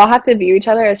 we all have to view each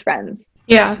other as friends.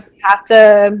 Yeah. We have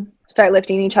to start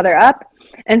lifting each other up.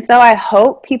 And so I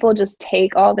hope people just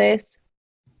take all this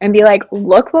and be like,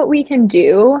 look what we can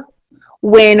do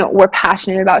when we're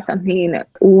passionate about something.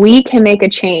 We can make a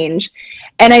change.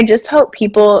 And I just hope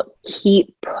people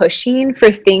keep pushing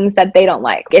for things that they don't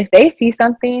like. If they see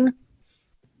something,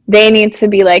 they need to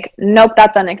be like, nope,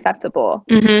 that's unacceptable.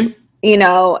 Mm-hmm. You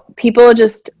know, people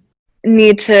just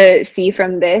need to see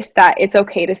from this that it's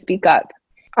okay to speak up.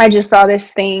 I just saw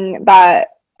this thing that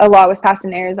a law was passed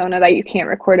in Arizona that you can't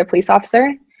record a police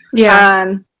officer.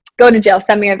 Yeah. Go to jail,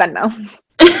 send me a Venmo.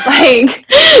 Like,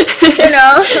 you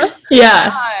know?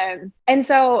 Yeah. And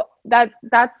so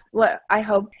that's what I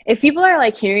hope. If people are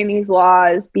like hearing these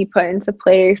laws be put into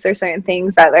place or certain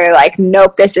things that they're like,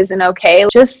 nope, this isn't okay,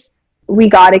 just, we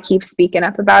got to keep speaking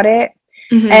up about it.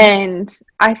 Mm-hmm. And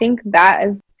I think that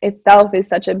is itself is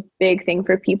such a big thing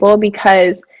for people,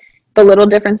 because the little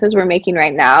differences we're making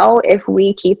right now, if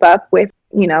we keep up with,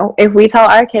 you know, if we tell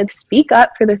our kids, speak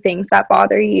up for the things that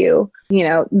bother you, you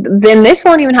know, then this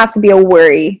won't even have to be a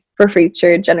worry for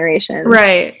future generations.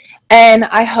 Right. And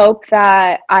I hope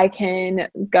that I can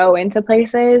go into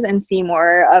places and see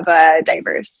more of a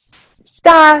diverse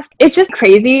staff. It's just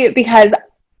crazy because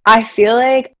I feel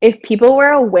like if people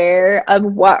were aware of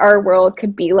what our world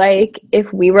could be like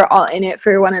if we were all in it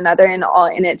for one another and all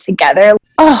in it together,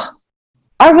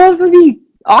 our world would be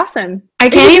awesome. I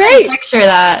can't even picture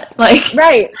that. Like,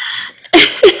 right.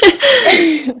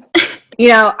 You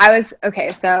know,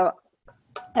 so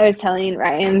I was telling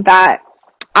Ryan that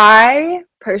I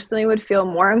personally would feel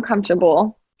more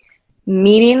uncomfortable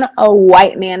meeting a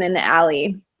white man in the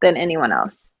alley than anyone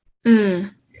else.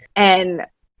 Mm. And,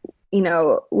 you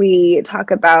know, we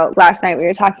talk about, last night we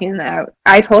were talking,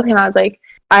 I told him, I was like,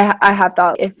 I have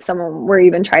thought if someone were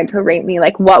even trying to rape me,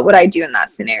 like, what would I do in that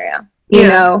scenario? You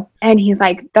know? And he's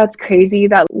like, that's crazy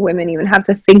that women even have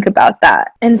to think about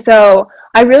that. And so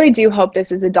I really do hope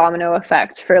this is a domino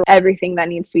effect for everything that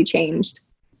needs to be changed.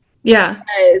 Yeah.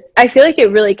 Because I feel like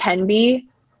it really can be,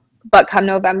 but come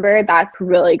November, that's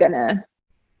really gonna,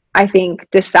 I think,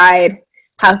 decide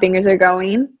how things are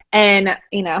going. And,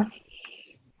 you know,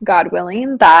 God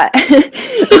willing, that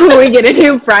we get a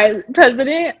new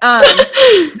president,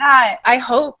 that I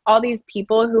hope all these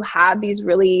people who have these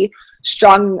really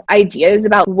strong ideas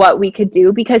about what we could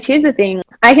do, because here's the thing,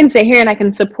 I can sit here and I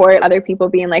can support other people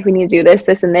being like, we need to do this,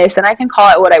 this, and this, and I can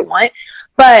call it what I want,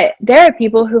 but there are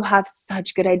people who have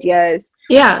such good ideas.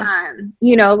 Yeah.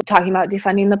 You know, talking about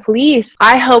defunding the police.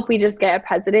 I hope we just get a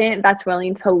president that's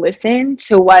willing to listen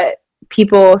to what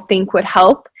people think would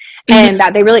help, and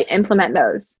that they really implement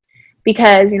those,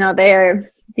 because, you know,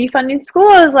 they're defunding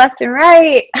schools left and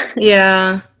right.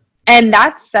 Yeah. And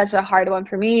that's such a hard one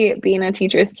for me, being a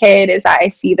teacher's kid, is that I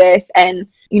see this, and,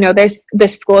 you know, there's the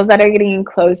schools that are getting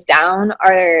closed down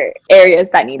are areas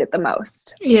that need it the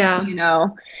most. Yeah. You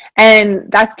know, and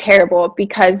that's terrible,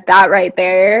 because that right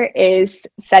there is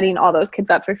setting all those kids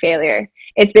up for failure.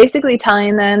 It's basically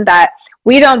telling them that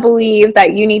we don't believe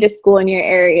that you need a school in your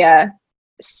area.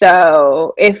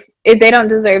 So if they don't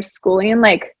deserve schooling,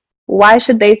 like, why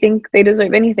should they think they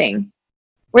deserve anything?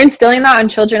 We're instilling that on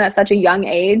children at such a young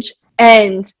age.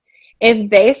 And if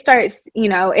they start, you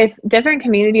know, if different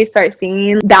communities start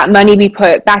seeing that money be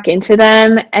put back into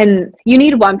them, and you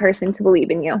need one person to believe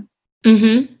in you.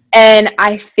 Mm-hmm. And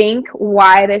I think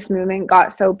why this movement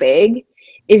got so big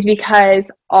is because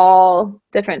all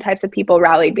different types of people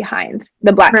rallied behind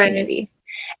the Black community.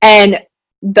 And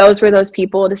those were those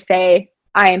people to say,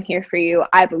 I am here for you.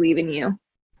 I believe in you.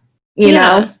 You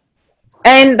know?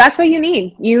 And that's what you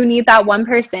need. You need that one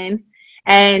person.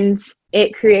 And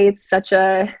it creates such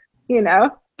a, you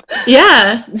know,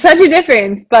 such a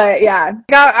difference. But yeah,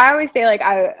 I always say, like,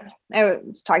 I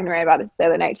was talking to Ryan about this the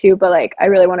other night too, but like, I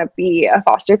really want to be a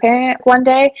foster parent one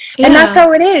day. And that's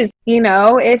how it is. You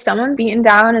know, if someone's beaten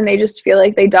down and they just feel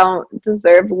like they don't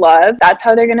deserve love, that's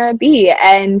how they're going to be.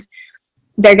 And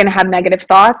they're going to have negative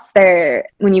thoughts.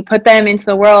 When you put them into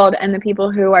the world and the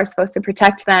people who are supposed to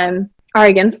protect them are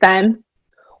against them,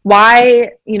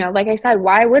 why, you know, like I said,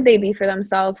 why would they be for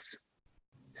themselves?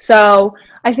 So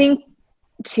I think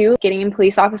too, getting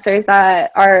police officers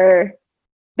that are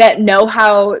that know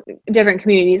how different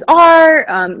communities are,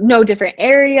 know different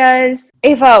areas.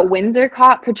 If a Windsor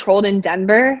cop patrolled in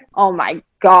Denver, oh my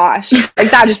gosh,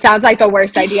 like that just sounds like the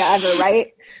worst idea ever,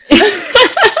 right?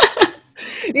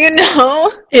 You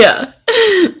know? Yeah.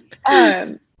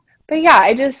 But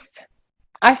yeah,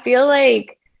 I feel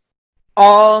like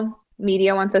all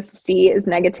media wants us to see is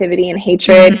negativity and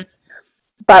hatred. Mm-hmm.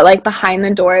 But like behind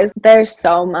the doors, there's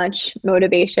so much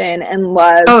motivation and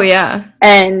love. Oh yeah.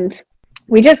 And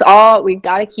we've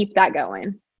got to keep that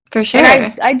going. For sure.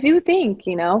 And I do think,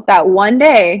 you know, that one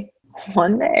day,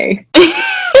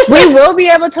 we will be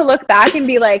able to look back and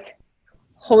be like,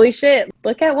 holy shit,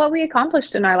 look at what we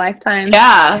accomplished in our lifetime.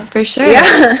 Yeah, for sure.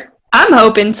 Yeah. I'm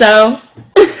hoping so.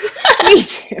 Me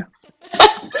too.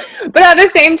 But at the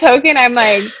same token, I'm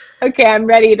like, okay, I'm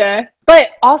ready to.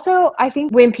 But also, I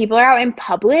think when people are out in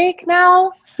public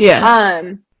now,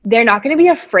 they're not going to be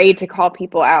afraid to call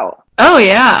people out. Oh,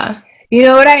 yeah. You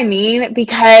know what I mean?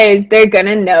 Because they're going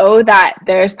to know that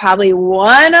there's probably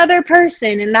one other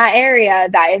person in that area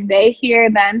that if they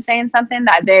hear them saying something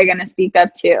that they're going to speak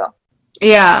up to.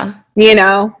 Yeah. You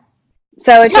know?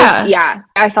 So it's just,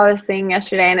 I saw this thing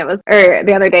yesterday and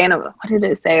the other day, and what did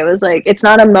it say? It was like, it's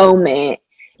not a moment,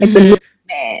 it's a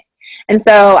movement. And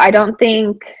so I don't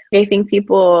think they think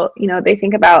people, you know, they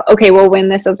think about, okay, well, when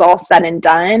this is all said and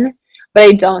done, but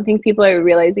I don't think people are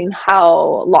realizing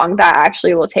how long that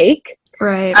actually will take.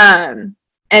 Right.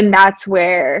 And that's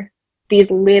where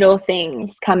these little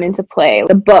things come into play,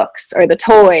 the books or the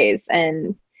toys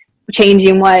and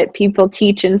changing what people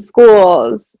teach in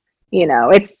schools. You know,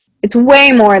 it's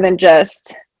way more than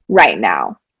just right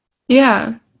now.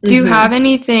 Yeah. Do you have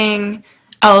anything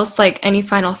else, like any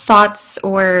final thoughts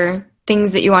or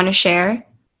things that you want to share?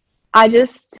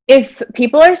 If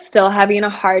people are still having a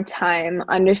hard time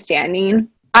understanding,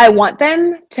 I want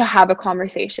them to have a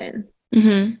conversation.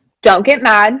 Mm-hmm. Don't get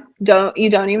mad. You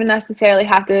don't even necessarily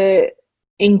have to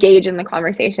engage in the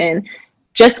conversation.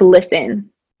 Just listen.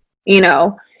 You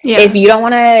know, if you don't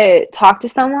want to talk to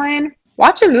someone,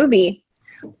 watch a movie.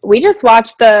 We just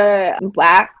watched the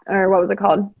what was it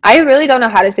called? I really don't know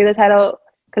how to say the title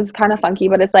because it's kind of funky,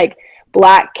 but it's like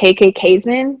Black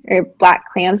KKKsman or Black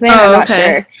Klansman. I'm not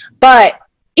sure. But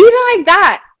even like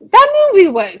that movie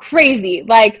was crazy.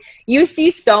 Like, you see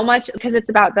so much because it's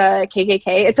about the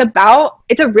KKK.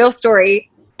 It's a real story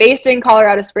based in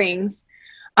Colorado Springs.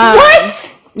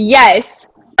 What? Yes.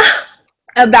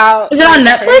 Is it on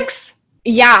Netflix?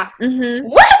 Yeah. Mm-hmm.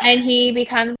 What? And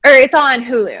it's on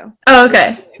Hulu. Oh,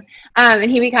 okay.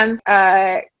 And he becomes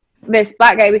this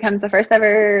black guy becomes the first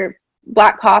ever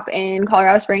black cop in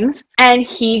Colorado Springs, and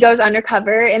he goes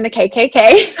undercover in the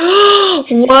KKK.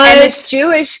 What? And this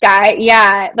Jewish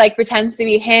guy, like pretends to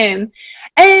be him.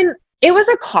 And it was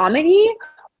a comedy,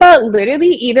 but literally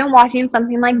even watching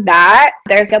something like that,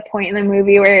 there's a point in the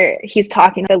movie where he's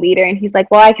talking to the leader and he's like,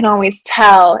 well, I can always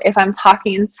tell if I'm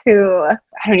talking to,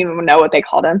 I don't even know what they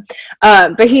called him.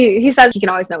 But he says he can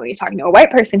always know when he's talking to a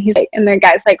white person. He's like, and the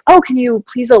guy's like, oh, can you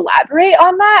please elaborate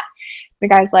on that? The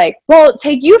guy's like, well,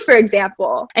 take you, for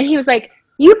example. And he was like,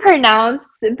 you pronounce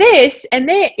this and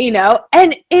then, you know,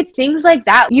 and it's things like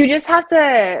that.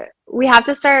 We have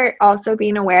to start also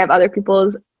being aware of other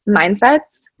people's mindsets.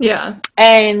 Yeah.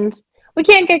 And we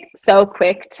can't get so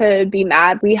quick to be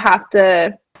mad. We have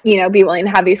to, you know, be willing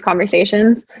to have these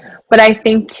conversations. But I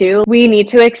think, too, we need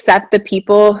to accept the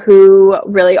people who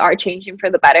really are changing for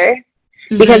the better.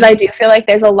 Mm-hmm. Because I do feel like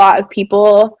there's a lot of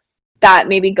people that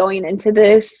maybe going into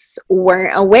this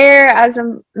weren't aware as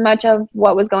much of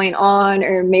what was going on,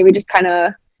 or maybe just kind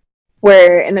of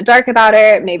were in the dark about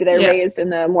it. Maybe they're raised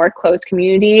in a more closed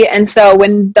community. And so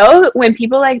when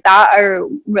people like that are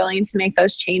willing to make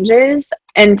those changes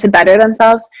and to better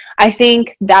themselves, I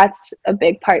think that's a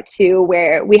big part too,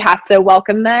 where we have to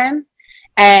welcome them.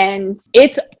 And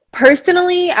it's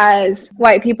personally, as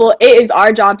white people, it is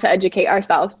our job to educate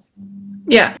ourselves.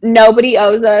 Yeah. Nobody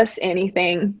owes us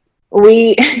anything.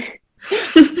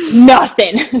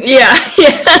 Nothing. Yeah.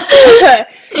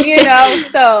 You know,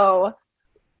 so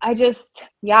I just,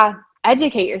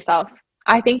 educate yourself.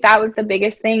 I think that was the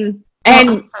biggest thing.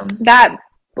 And that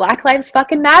Black lives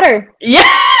fucking matter. Yeah.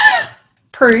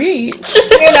 Preach.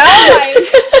 You know,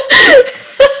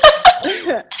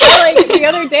 like the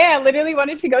other day, I literally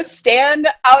wanted to go stand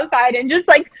outside and just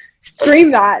like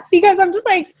scream that, because I'm just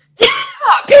like,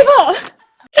 people.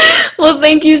 Well,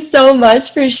 thank you so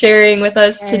much for sharing with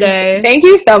us today. Thank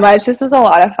you so much. This was a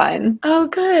lot of fun. Oh,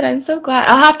 good. I'm so glad.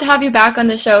 I'll have to have you back on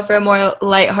the show for a more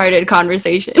lighthearted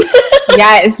conversation.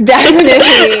 Yes, definitely.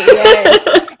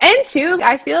 Yes. And too,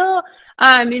 I feel,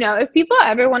 you know, if people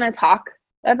ever want to talk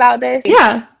about this,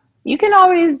 yeah, you can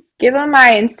always give them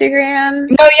my Instagram.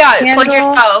 No, yeah, handle. plug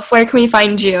yourself. Where can we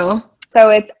find you? So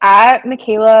it's at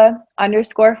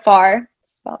Michaela_Farr.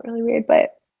 Spelled really weird, but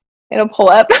it'll pull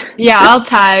up. Yeah, I'll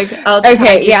tag.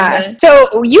 Okay, yeah.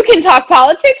 So you can talk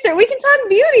politics or we can talk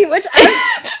beauty,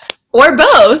 or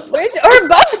both. Or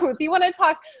both. You want to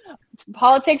talk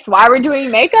politics while we're doing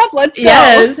makeup? Let's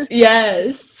go.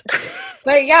 Yes.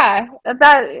 But yeah,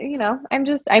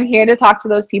 I'm here to talk to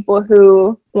those people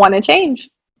who want to change.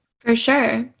 For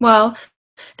sure. Well,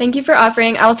 thank you for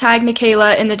offering. I'll tag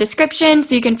Michaela in the description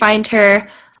so you can find her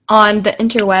on the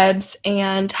interwebs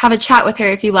and have a chat with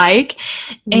her if you like.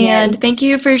 And thank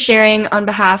you for sharing on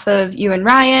behalf of you and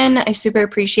Ryan. I super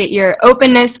appreciate your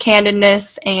openness,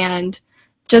 candidness, and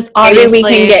just obviously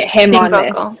maybe we can get him on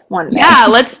vocal. This one day. Yeah,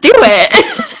 let's do it.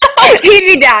 He'd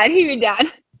be down.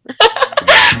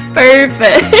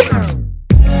 Perfect.